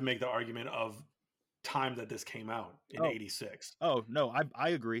 I have to make the argument of time that this came out in 86. Oh no, I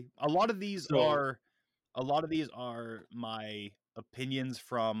agree. A lot of these are my opinions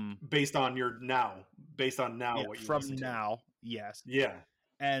from based on now what you from listen to. now, yes. Yeah.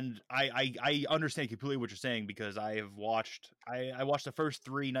 And I understand completely what you're saying, because I have watched I watched the first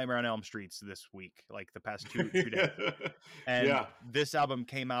 3 Nightmare on Elm Streets this week, like the past two days. And Yeah. this album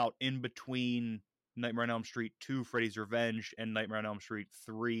came out in between Nightmare on Elm Street 2 Freddy's Revenge and Nightmare on Elm Street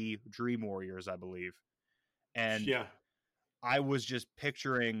 3 Dream Warriors, I believe. And Yeah. I was just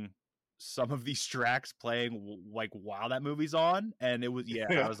picturing some of these tracks playing like while that movie's on, and it was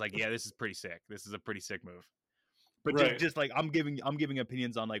I was like, yeah, this is pretty sick. This is a pretty sick move. But Right. just like I'm giving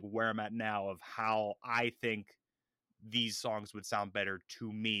opinions on like where I'm at now of how I think these songs would sound better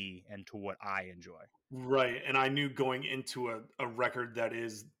to me and to what I enjoy. Right. And I knew going into a record that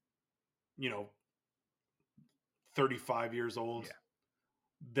is, 35 years old,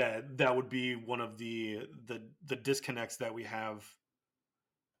 that would be one of the disconnects that we have,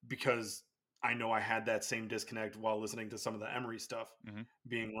 because I know I had that same disconnect while listening to some of the Emery stuff,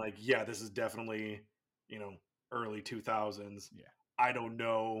 being like, yeah, this is definitely, early 2000s. Yeah. I don't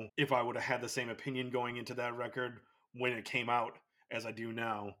know if I would have had the same opinion going into that record when it came out as I do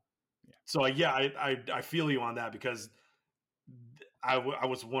now. Yeah. So I feel you on that, because I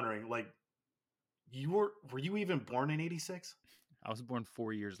was wondering, like, were you even born in 86? I was born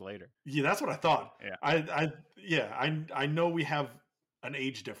 4 years later. Yeah, that's what I thought. Yeah. I know we have an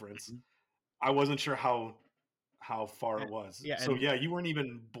age difference. I wasn't sure how far it was. Yeah, so you weren't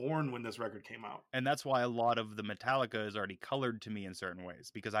even born when this record came out. And that's why a lot of the Metallica is already colored to me in certain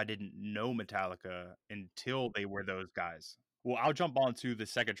ways, because I didn't know Metallica until they were those guys. Well, I'll jump on to the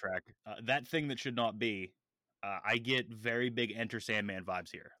second track. That Thing That Should Not Be. I get very big Enter Sandman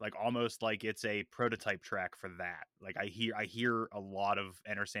vibes here, like almost like it's a prototype track for that. Like I hear a lot of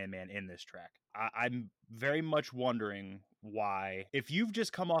Enter Sandman in this track. I'm very much wondering why, if you've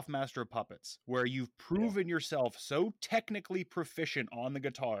just come off Master of Puppets, where you've proven yourself so technically proficient on the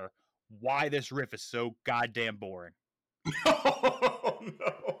guitar, why this riff is so goddamn boring. Oh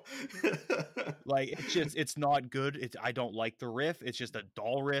no. Like, it's not good. I don't like the riff. It's just a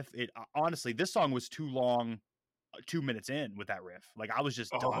dull riff. Honestly, this song was too long. 2 minutes in with that riff, like I was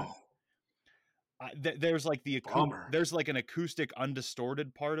just done. There's like there's like an acoustic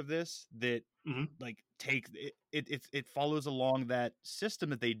undistorted part of this that like takes it follows along that system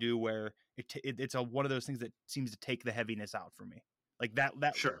that they do, where it's one of those things that seems to take the heaviness out for me. Like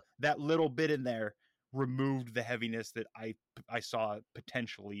that little bit in there removed the heaviness that I saw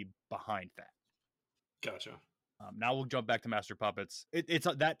potentially behind that. Gotcha. Now we'll jump back to Master Puppets. It's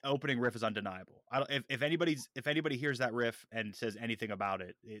that opening riff is undeniable. If anybody hears that riff and says anything about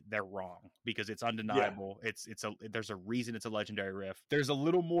it, they're wrong, because it's undeniable. Yeah. There's a reason it's a legendary riff. There's a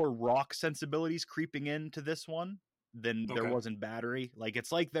little more rock sensibilities creeping into this one than there was in Battery. Like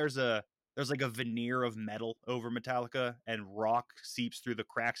it's like there's like a veneer of metal over Metallica, and rock seeps through the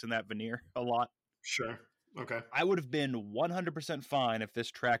cracks in that veneer a lot. Sure. Okay. I would have been 100% fine if this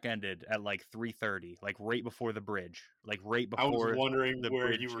track ended at like 3:30, like right before the bridge, like right before. I was wondering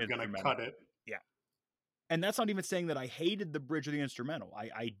where you were going to cut it. Yeah. And that's not even saying that I hated the bridge or the instrumental.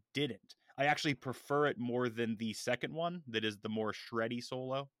 I didn't. I actually prefer it more than the second one, that is the more shreddy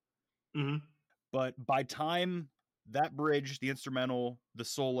solo. But by time that bridge, the instrumental, the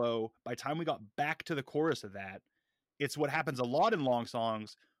solo, by time we got back to the chorus of that, it's what happens a lot in long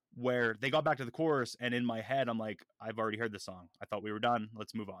songs, where they got back to the chorus, and in my head I'm like, I've already heard this song. I thought we were done.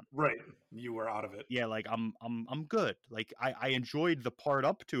 Let's move on. Right. You were out of it. Yeah, like I'm good. Like I enjoyed the part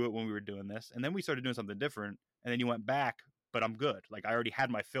up to it when we were doing this, and then we started doing something different, and then you went back, but I'm good. Like I already had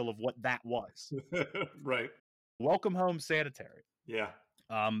my fill of what that was. Right. Welcome Home, Sanitary. Yeah.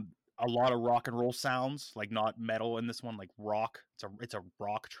 A lot of rock and roll sounds, like not metal in this one, like rock. It's a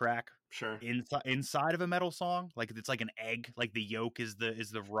rock track. Sure. Inside of a metal song, like it's like an egg. Like the yolk is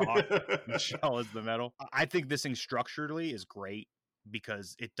the rock, the shell is the metal. I think this thing structurally is great,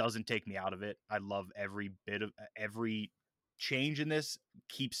 because it doesn't take me out of it. I love every change in this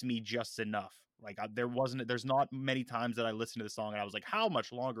keeps me just enough. Like there's not many times that I listened to the song and I was like, how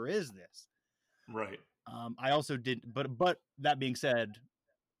much longer is this? Right. I also did, but that being said,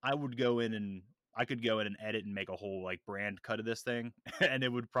 I could go in and edit and make a whole like brand cut of this thing, and it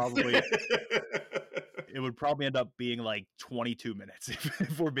would probably end up being like 22 minutes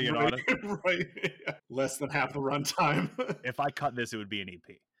if we're being honest. Right. Less than half the runtime. If I cut this, it would be an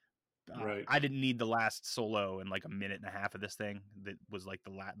EP. Right. I didn't need the last solo and like a minute and a half of this thing. That was like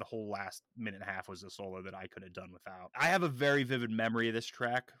the whole last minute and a half was a solo that I could have done without. I have a very vivid memory of this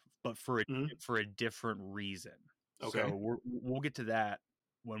track, but for a different reason. Okay. So we'll get to that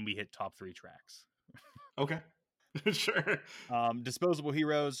when we hit top 3 tracks. Okay. Sure. Disposable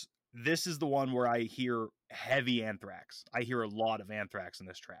Heroes. This is the one where I hear heavy Anthrax. I hear a lot of Anthrax in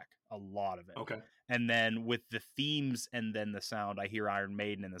this track, a lot of it. Okay. And then with the themes and then the sound, I hear Iron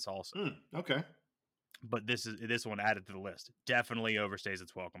Maiden in this also. Okay. But this one added to the list. Definitely overstays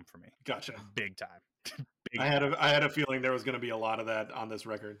its welcome for me. Gotcha. Big time. I had a feeling there was going to be a lot of that on this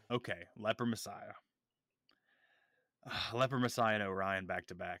record. Okay, Leper Messiah. Leper Messiah and Orion back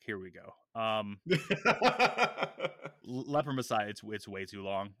to back. Here we go. Leper Messiah, it's way too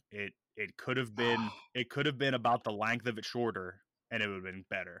long. It could have been about the length of it shorter, and it would have been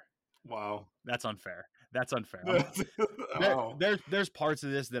better. Wow, that's unfair. Oh. There's parts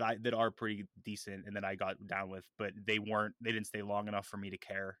of this that are pretty decent and that I got down with, but they didn't stay long enough for me to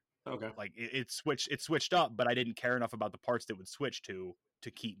care. Okay, like it switched up, but I didn't care enough about the parts that would switch to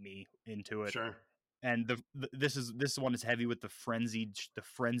keep me into it. Sure. And this one is heavy with the frenzied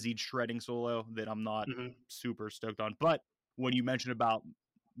shredding solo that I'm not super stoked on. But when you mentioned about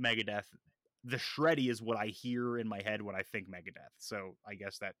Megadeth, the shreddy is what I hear in my head when I think Megadeth. So I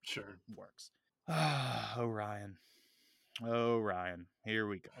guess that works. Orion, here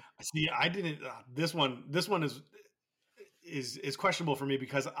we go. See, I didn't. This one is questionable for me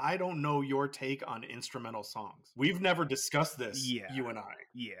because I don't know your take on instrumental songs. We've never discussed this, you and I.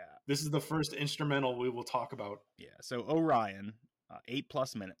 Yeah. This is the first instrumental we will talk about. Yeah. So Orion,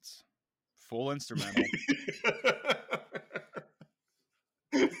 8+ minutes, full instrumental.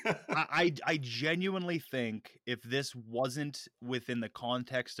 I genuinely think if this wasn't within the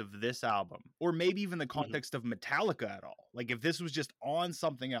context of this album, or maybe even the context of Metallica at all, like if this was just on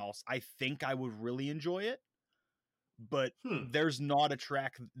something else, I think I would really enjoy it. But there's not a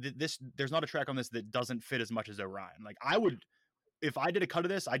track there's not a track on this that doesn't fit as much as Orion. Like I would, if I did a cut of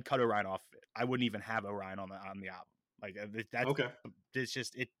this, I'd cut Orion off of it. I wouldn't even have Orion on the album. Like that's okay. It's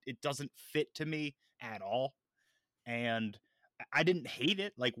just it doesn't fit to me at all. And I didn't hate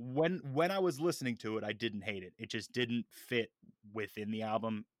it. Like when I was listening to it, I didn't hate it. It just didn't fit within the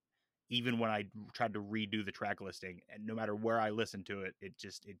album. Even when I tried to redo the track listing, and no matter where I listened to it, it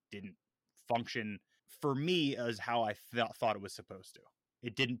didn't function for me as how I thought it was supposed to.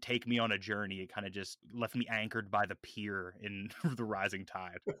 It didn't take me on a journey. It kind of just left me anchored by the pier in the rising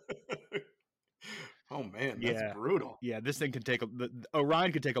tide. Oh man, that's brutal. Yeah, this thing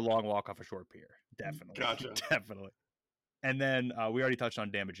Orion could take a long walk off a short pier. Definitely. Gotcha. Definitely. And then we already touched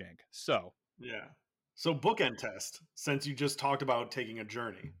on Damage Inc. So bookend test, since you just talked about taking a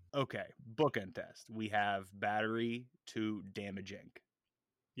journey. Okay, bookend test. We have Battery to Damage Inc.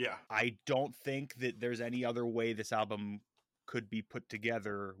 Yeah. I don't think that there's any other way this album could be put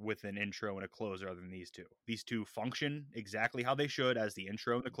together with an intro and a closer other than these two. These two function exactly how they should as the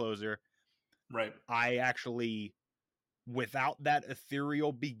intro and the closer. Right. I actually, without that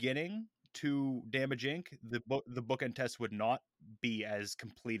ethereal beginning to Damage Inc., the bookend test would not be as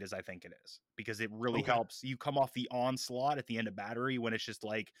complete as I think it is, because it really helps. You come off the onslaught at the end of Battery when it's just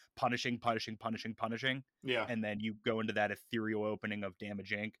like punishing. Yeah. And then you go into that ethereal opening of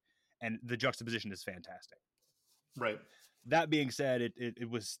Damage Inc., and the juxtaposition is fantastic. Right. That being said,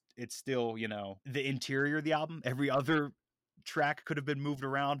 it's still, the interior of the album, every other track could have been moved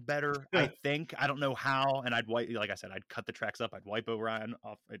around better. I think. I don't know how, and I'd cut the tracks up. I'd wipe Orion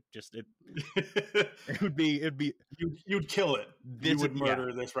off. It'd be you'd kill it. You would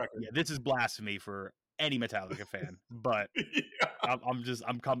murder this record. Yeah, this is blasphemy for any Metallica fan. But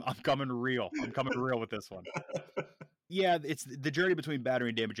I'm coming real. I'm coming real with this one. Yeah, it's the journey between Battery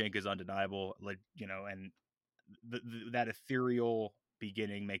and Damage Inc. is undeniable. Like, and that ethereal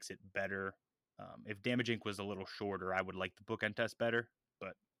beginning makes it better. If Damage Inc. was a little shorter, I would like the bookend test better.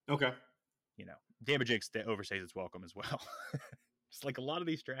 But Damage Inc. overstays its welcome as well. Just like a lot of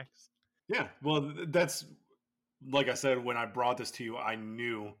these tracks. Yeah, well, that's like I said, when I brought this to you, I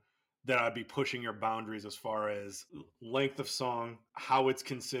knew that I'd be pushing your boundaries as far as length of song, how it's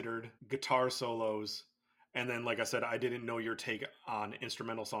considered, guitar solos, and then, like I said, I didn't know your take on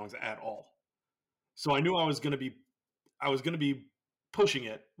instrumental songs at all. So I knew I was going to be pushing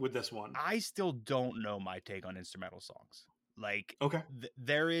it with this one. I still don't know my take on instrumental songs. Like,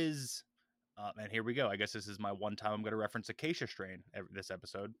 there is, and here we go. I guess this is my one time I'm going to reference Acacia Strain this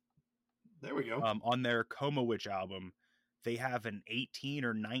episode. There we go. On their Coma Witch album, they have an 18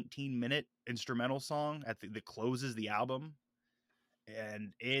 or 19 minute instrumental song that closes the album,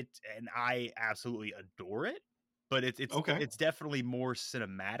 and I absolutely adore it. But it's definitely more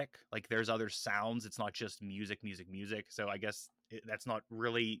cinematic. Like, there's other sounds. It's not just music. So I guess that's not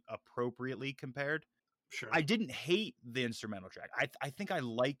really appropriately compared. Sure. I didn't hate the instrumental track. I think I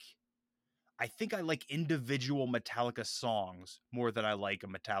like individual Metallica songs more than I like a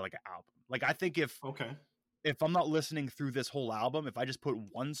Metallica album. Like, I think if if I'm not listening through this whole album, if I just put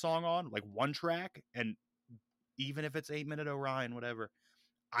one song on, like one track, and even if it's 8-Minute Orion, whatever,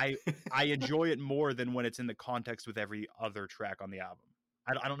 I enjoy it more than when it's in the context with every other track on the album.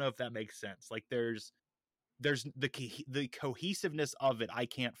 I don't know if that makes sense. Like there's the cohesiveness of it I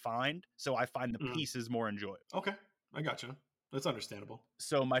can't find, so I find the pieces more enjoyable. Okay, I gotcha. That's understandable.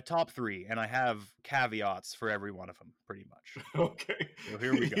 So my top 3, and I have caveats for every one of them, pretty much. Okay, So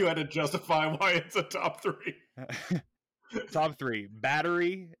here we go. You had to justify why it's a top 3. Top 3.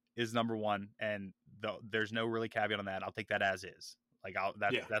 Battery is number 1, and there's no really caveat on that. I'll take that as is. Like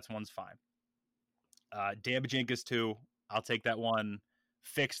that's one's fine. Damage Inc. is 2. I'll take that one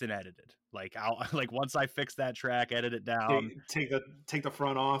fixed and edited. Like I'll like once I fix that track, edit it down. Take the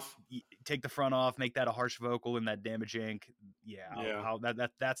front off. Take the front off. Make that a harsh vocal in that Damage Inc. Yeah.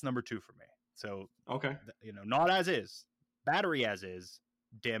 That's number 2 for me. So okay, not as is. Battery as is.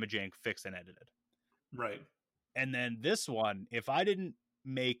 Damage Inc. fixed and edited. Right. And then this one, if I didn't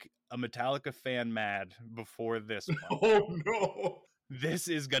make a Metallica fan mad before this one, oh no, this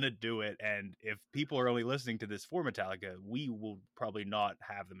is going to do it. And if people are only listening to this for Metallica, we will probably not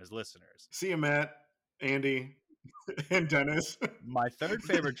have them as listeners. See you, Matt, Andy, and Dennis. My third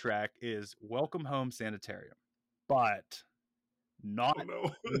favorite track is Welcome Home Sanitarium, but not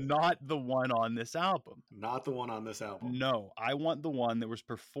the one on this album. Not the one on this album. No, I want the one that was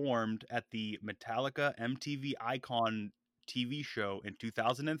performed at the Metallica MTV Icon TV show in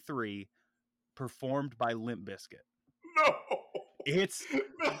 2003, performed by Limp Bizkit. No. It's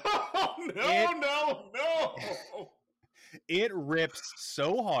no. It rips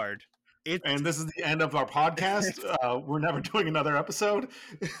so hard. And this is the end of our podcast. We're never doing another episode.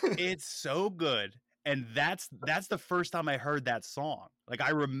 It's so good. And that's the first time I heard that song. Like I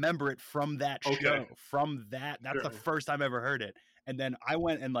remember it from that show. From that's the first time I ever heard it. And then I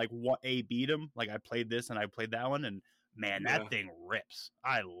went and like beat him. Like I played this and I played that one, and man, that thing rips.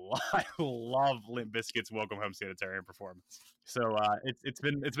 I love Limp Bizkit's Welcome Home Sanitarium performance. So it's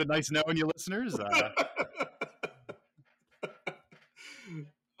been nice knowing you, listeners.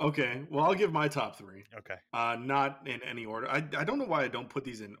 Okay, well, I'll give my top 3. Okay. Not in any order. I don't know why I don't put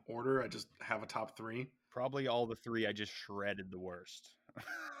these in order. I just have a top 3. Probably all the 3 I just shredded the worst.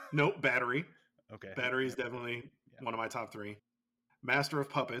 Nope, Battery. Okay. Battery is definitely one of my top 3. Master of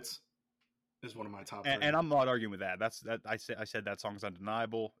Puppets is one of my top 3. And I'm not arguing with that. I said that song's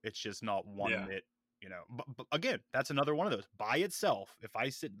undeniable. It's just not one that, but again, that's another one of those. By itself, if I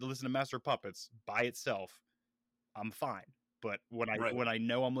sit to listen to Master of Puppets by itself, I'm fine. But when I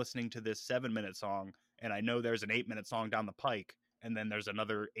know I'm listening to this 7-minute song, and I know there's an 8-minute song down the pike, and then there's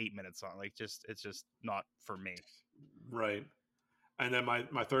another 8-minute song, like it's just not for me. Right. And then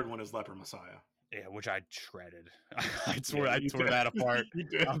my third one is Leper Messiah. Yeah, which I shredded. I tore that apart.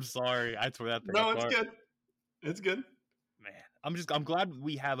 I'm sorry. I tore that thing apart. No, it's good. It's good. Man, I'm glad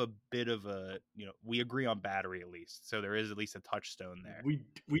we have a bit of a, we agree on Battery at least. So there is at least a touchstone there.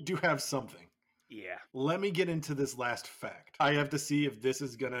 We do have something. Yeah. Let me get into this last fact. I have to see if this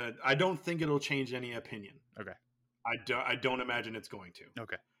is gonna. I don't think it'll change any opinion. Okay. I don't imagine it's going to.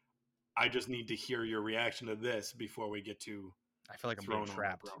 Okay. I just need to hear your reaction to this before we get to. I feel like I'm being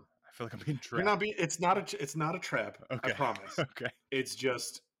trapped. I feel like I'm being trapped. You're not being. It's not a trap. Okay. I promise. Okay. It's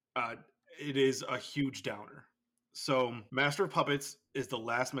just. It is a huge downer. So, Master of Puppets is the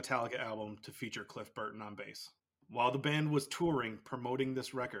last Metallica album to feature Cliff Burton on bass. While the band was touring promoting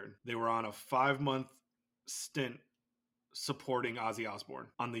this record, they were on a 5-month stint supporting Ozzy Osbourne.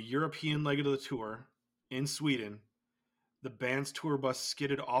 On the European leg of the tour in Sweden, the band's tour bus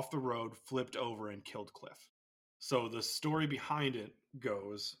skidded off the road, flipped over, and killed Cliff. So the story behind it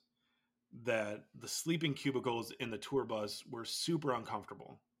goes that the sleeping cubicles in the tour bus were super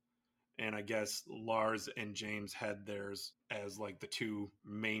uncomfortable. And I guess Lars and James had theirs as like the 2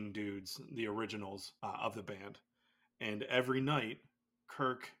 main dudes, the originals of the band. And every night,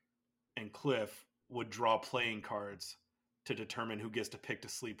 Kirk and Cliff would draw playing cards to determine who gets to pick to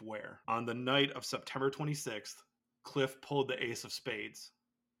sleep where. On the night of September 26th, Cliff pulled the ace of spades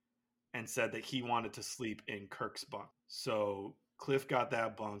and said that he wanted to sleep in Kirk's bunk. So Cliff got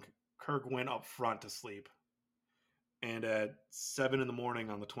that bunk. Kirk went up front to sleep. And at 7 a.m.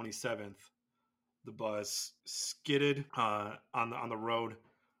 on the 27th, the bus skidded on the road,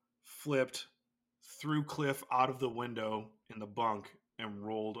 flipped, threw Cliff out of the window in the bunk, and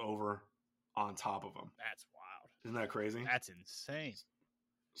rolled over on top of him. That's wild. Isn't that crazy? That's insane.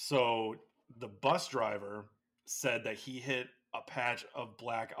 So the bus driver said that he hit a patch of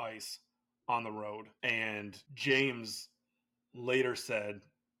black ice on the road. And James later said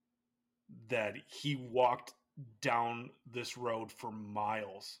that he walked down this road for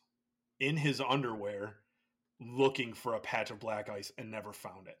miles in his underwear looking for a patch of black ice and never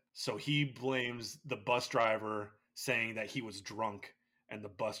found it. So he blames the bus driver, saying that he was drunk and the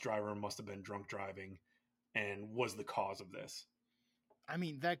bus driver must have been drunk driving and was the cause of this. I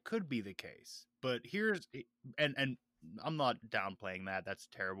mean, that could be the case, but here's and I'm not downplaying that. That's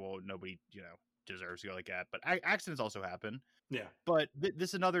terrible. Nobody, deserves to go like that. But accidents also happen. Yeah. But this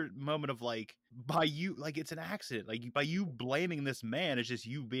is another moment of like, by you, like, it's an accident. Like, by you blaming this man, it's just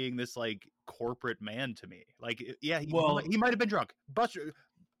you being this like corporate man to me. Like, yeah, he might have been drunk.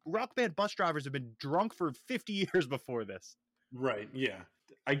 Rock band bus drivers have been drunk for 50 years before this. Right. Yeah.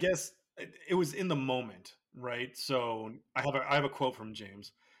 I guess it was in the moment, right? So I have a quote from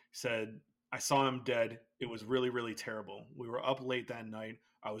James. He said, "I saw him dead. It was really, really terrible. We were up late that night.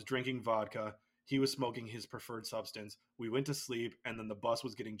 I was drinking vodka. He was smoking his preferred substance. We went to sleep, and then the bus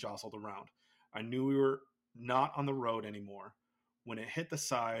was getting jostled around. I knew we were not on the road anymore. When it hit the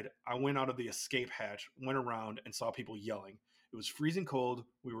side, I went out of the escape hatch, went around, and saw people yelling. It was freezing cold.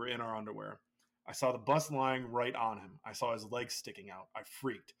 We were in our underwear. I saw the bus lying right on him. I saw his legs sticking out. I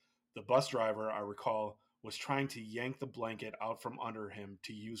freaked. The bus driver, I recall, was trying to yank the blanket out from under him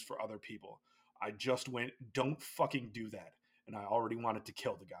to use for other people. I just went, don't fucking do that. And I already wanted to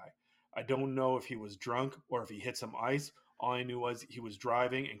kill the guy. I don't know if he was drunk or if he hit some ice. All I knew was he was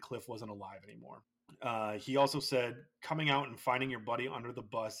driving and Cliff wasn't alive anymore." He also said, "Coming out and finding your buddy under the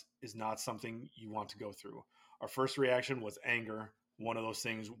bus is not something you want to go through. Our first reaction was anger, one of those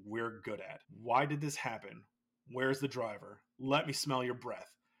things we're good at. Why did this happen? Where's the driver? Let me smell your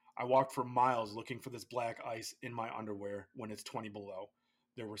breath. I walked for miles looking for this black ice in my underwear when it's 20 below.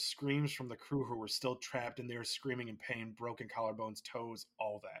 There were screams from the crew who were still trapped in there, screaming in pain, broken collarbones, toes,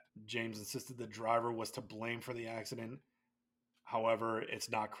 all that." James insisted the driver was to blame for the accident. However, it's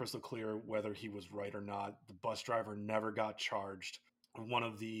not crystal clear whether he was right or not. The bus driver never got charged. One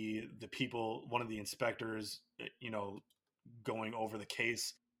of the inspectors, going over the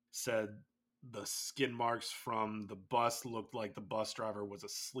case, said the skin marks from the bus looked like the bus driver was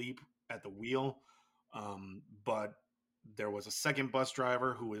asleep at the wheel. But there was a second bus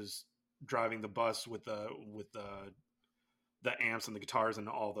driver who was driving the bus with the amps and the guitars and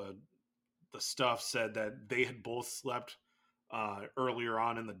all the stuff, said that they had both slept earlier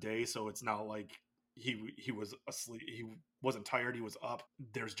on in the day, so it's not like he was asleep. He wasn't tired. He was up.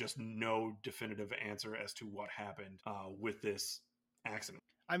 There's just no definitive answer as to what happened with this accident.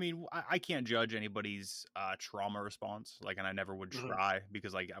 I mean, I can't judge anybody's trauma response, like, and I never would try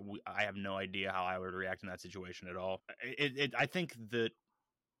because, like, I have no idea how I would react in that situation at all. I think that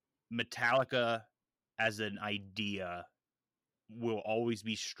Metallica as an idea will always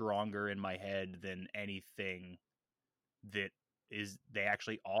be stronger in my head than anything that they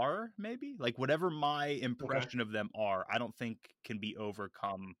actually are, maybe. Like, whatever my impression of them are, I don't think can be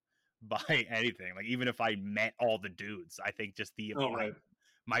overcome by anything. Like, even if I met all the dudes, I think just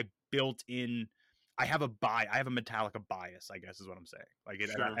my built-in, I have a Metallica bias, I guess is what I'm saying. Like,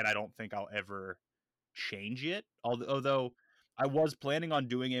 and I don't think I'll ever change it. Although I was planning on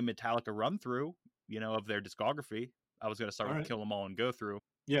doing a Metallica run through, of their discography. I was going to start with Kill 'Em All and go through.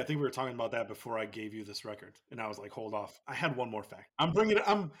 Yeah, I think we were talking about that before I gave you this record, and I was like, "Hold off! I had one more fact. I'm bringing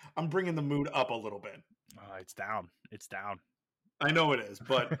the mood up a little bit." It's down. It's down. I know it is,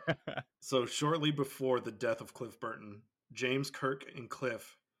 but so shortly before the death of Cliff Burton, James, Kirk, and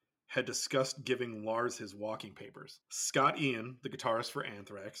Cliff had discussed giving Lars his walking papers. Scott Ian, the guitarist for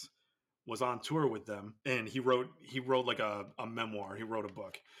Anthrax, was on tour with them, and he wrote like a memoir. He wrote a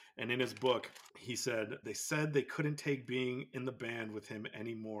book, and in his book, he said they couldn't take being in the band with him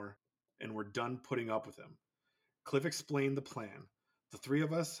anymore, and were done putting up with him. Cliff explained the plan. "The three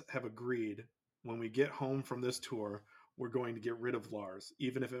of us have agreed when we get home from this tour, we're going to get rid of Lars,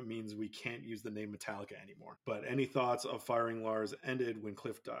 even if it means we can't use the name Metallica anymore. But any thoughts of firing Lars ended when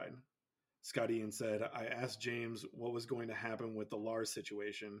Cliff died." Scott Ian said, "I asked James what was going to happen with the Lars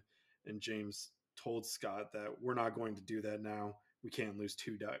situation, and James told Scott that we're not going to do that now. We can't lose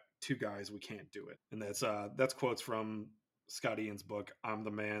two guys. We can't do it." And that's quotes from Scott Ian's book, "I'm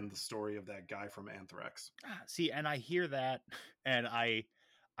the Man, the Story of That Guy from Anthrax." See, and I hear that, and I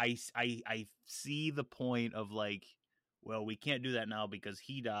see the point of, like, well, we can't do that now because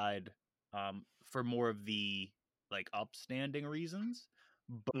he died, for more of the, like, upstanding reasons.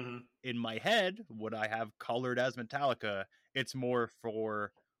 But in my head, what I have colored as Metallica, it's more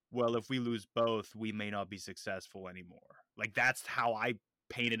for, well, if we lose both, we may not be successful anymore. Like, that's how I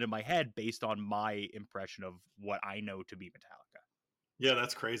paint it in my head based on my impression of what I know to be Metallica. Yeah,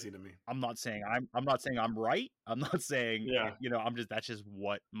 that's crazy to me. I'm not saying I'm right. I'm not saying, that's just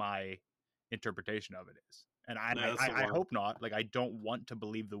what my interpretation of it is. And I hope not. Like, I don't want to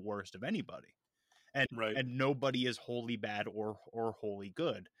believe the worst of anybody. and Right. and nobody is wholly bad or wholly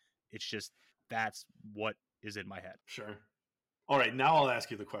good. It's just that's what is in my head. Sure. All right, now I'll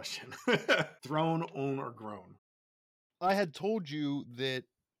ask you the question. Thrown, own, or grown? I had told you that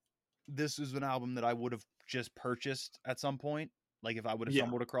this is an album that I would have just purchased at some point, like if I would have Yeah.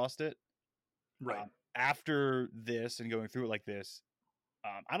 stumbled across it. Right. After this and going through it like this,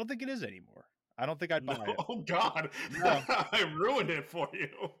 I don't think it is anymore. I don't think I'd buy it. Oh God, No. I ruined it for you.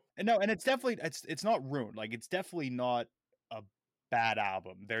 And no, and it's definitely it's not ruined. Like it's definitely not a bad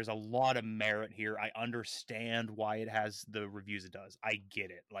album. There's a lot of merit here. I understand why it has the reviews it does. I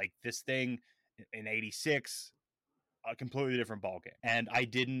get it. Like this thing in '86, a completely different ballgame, and I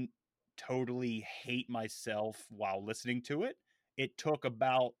didn't totally hate myself while listening to it. It took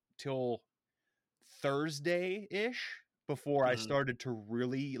about till Thursday-ish before I Mhm. started to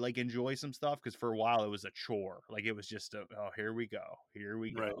really like enjoy some stuff, because for a while it was a chore. Like it was just here we go,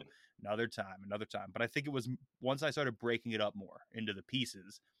 Right. another time. But I think it was once I started breaking it up more into the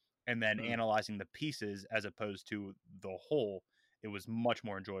pieces and then analyzing the pieces as opposed to the whole, it was much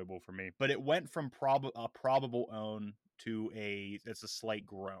more enjoyable for me. But it went from a probable own to it's a slight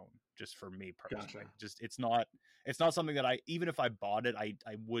groan just for me personally. Gotcha. Just it's not something that even if I bought it, I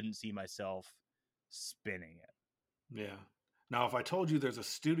wouldn't see myself spinning it. Yeah. Now, if I told you there's a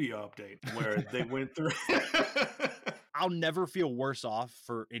studio update where they went through, I'll never feel worse off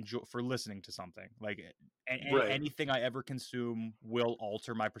for listening to something. Like Right. anything I ever consume will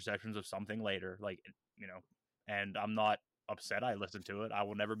alter my perceptions of something later. Like, and I'm not upset I listened to it. I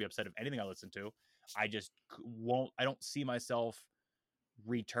will never be upset of anything I listen to. I just won't. I don't see myself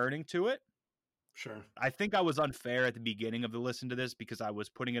returning to it. Sure. I think I was unfair at the beginning of the listen to this because I was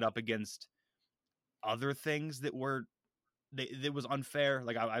putting it up against other things that were. It was unfair.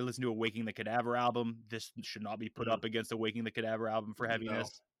 Like I listened to a Waking the Cadaver album. This should not be put up against a Waking the Cadaver album for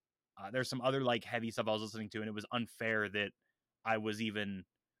heaviness. No. There's some other like heavy stuff I was listening to, and it was unfair that I was even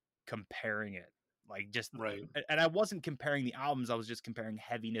comparing it. Like just Right. And I wasn't comparing the albums. I was just comparing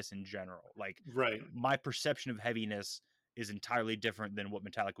heaviness in general. Like Right. my perception of heaviness is entirely different than what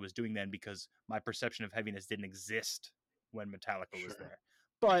Metallica was doing then, because my perception of heaviness didn't exist when Metallica was there.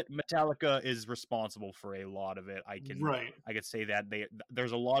 But Metallica is responsible for a lot of it. I could say that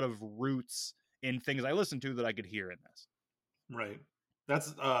there's a lot of roots in things I listen to that I could hear in this. Right.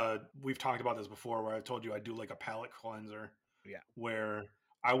 That's we've talked about this before, where I told you I do like a palate cleanser. Yeah. Where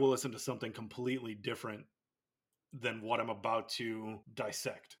I will listen to something completely different than what I'm about to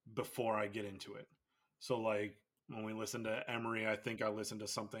dissect before I get into it. So like when we listen to Emery, I think I listened to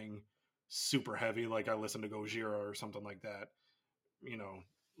something super heavy, like I listened to Gojira or something like that.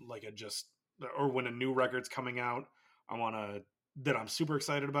 Like it just, or when a new record's coming out, that I'm super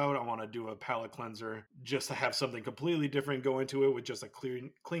excited about, I want to do a palate cleanser just to have something completely different go into it with just a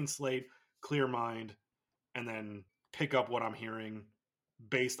clean slate, clear mind, and then pick up what I'm hearing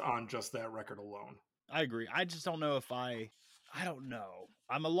based on just that record alone. I agree. I just don't know if I don't know.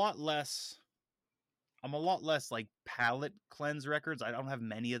 I'm a lot less like palate cleanse records. I don't have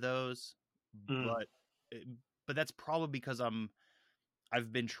many of those, but that's probably because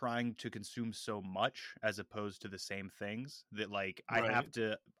I've been trying to consume so much as opposed to the same things that like I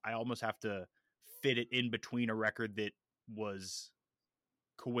almost have to fit it in between a record that was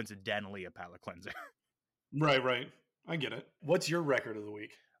coincidentally a palate cleanser. Right. I get it. What's your record of the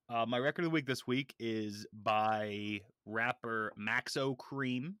week? My record of the week this week is by rapper Maxo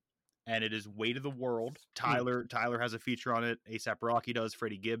Cream, and it is Weight of the World. Tyler has a feature on it. A$AP Rocky does.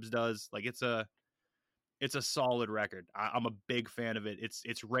 Freddie Gibbs does. Like it's a solid record. I'm a big fan of it.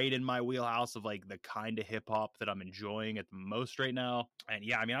 It's right in my wheelhouse of like the kind of hip hop that I'm enjoying at the most right now. And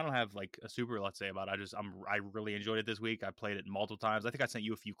yeah, I mean, I don't have like a super lot to say about it. I really enjoyed it this week. I played it multiple times. I think I sent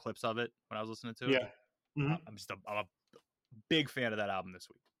you a few clips of it when I was listening to it. Yeah. Mm-hmm. I'm a big fan of that album this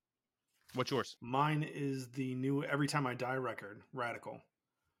week. What's yours? Mine is the new Every Time I Die record, Radical.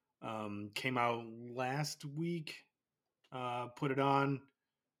 Came out last week. Put it on.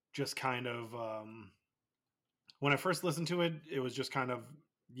 Just kind of when I first listened to it, it was just kind of,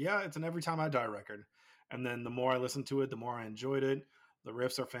 yeah, it's an Every Time I Die record. And then the more I listened to it, the more I enjoyed it. The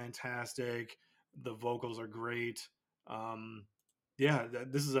riffs are fantastic. The vocals are great.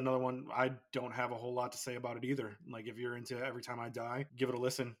 This is another one. I don't have a whole lot to say about it either. Like if you're into Every Time I Die, give it a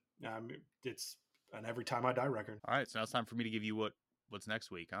listen. It's an Every Time I Die record. All right, so now it's time for me to give you what's next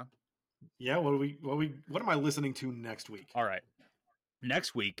week, huh? Yeah, what am I listening to next week? All right.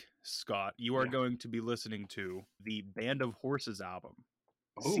 Next week, Scott, you are going to be listening to the Band of Horses album.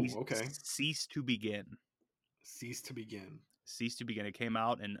 Oh, okay. Cease to Begin. Cease to Begin. Cease to Begin. It came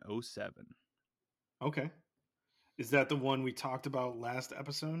out in 2007. Okay. Is that the one we talked about last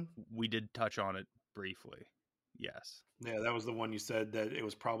episode? We did touch on it briefly. Yes. Yeah, that was the one you said that it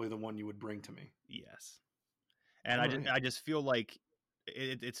was probably the one you would bring to me. Yes. And All I right. just feel like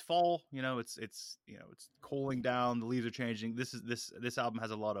it's fall, it's cooling down, the leaves are changing. This album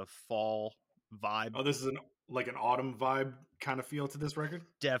has a lot of fall vibe. Oh, this is like an autumn vibe kind of feel to this record.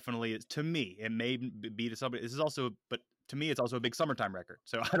 Definitely is to me. It may be to somebody. This is also, but to me, it's also a big summertime record.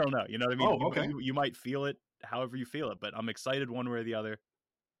 So I don't know. You know what I mean? Oh, okay. You might feel it however you feel it, but I'm excited one way or the other.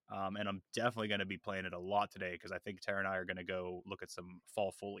 And I'm definitely going to be playing it a lot today because I think Tara and I are going to go look at some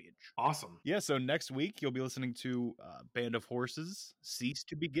fall foliage. Awesome. Yeah, so next week you'll be listening to Band of Horses, Cease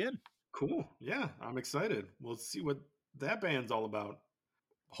to Begin. Cool. Yeah, I'm excited. We'll see what that band's all about.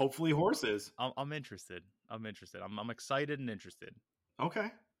 Hopefully horses. I'm interested. I'm excited and interested.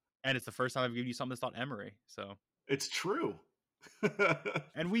 Okay. And it's the first time I've given you something that's not Emery. So it's true.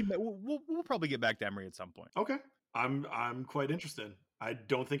 And we'll probably get back to Emery at some point. Okay. I'm quite interested. I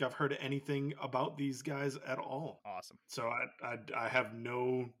don't think I've heard anything about these guys at all. Awesome. So I have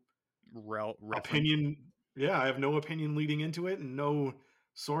no reference. Opinion. Yeah, I have no opinion leading into it and no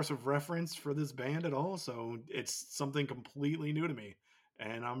source of reference for this band at all. So it's something completely new to me.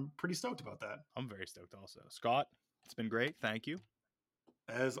 And I'm pretty stoked about that. I'm very stoked also. Scott, it's been great. Thank you.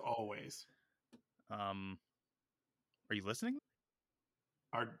 As always. Are you listening?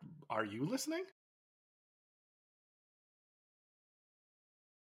 Are you listening?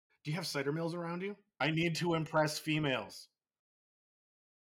 Do you have cider mills around you? I need to impress females.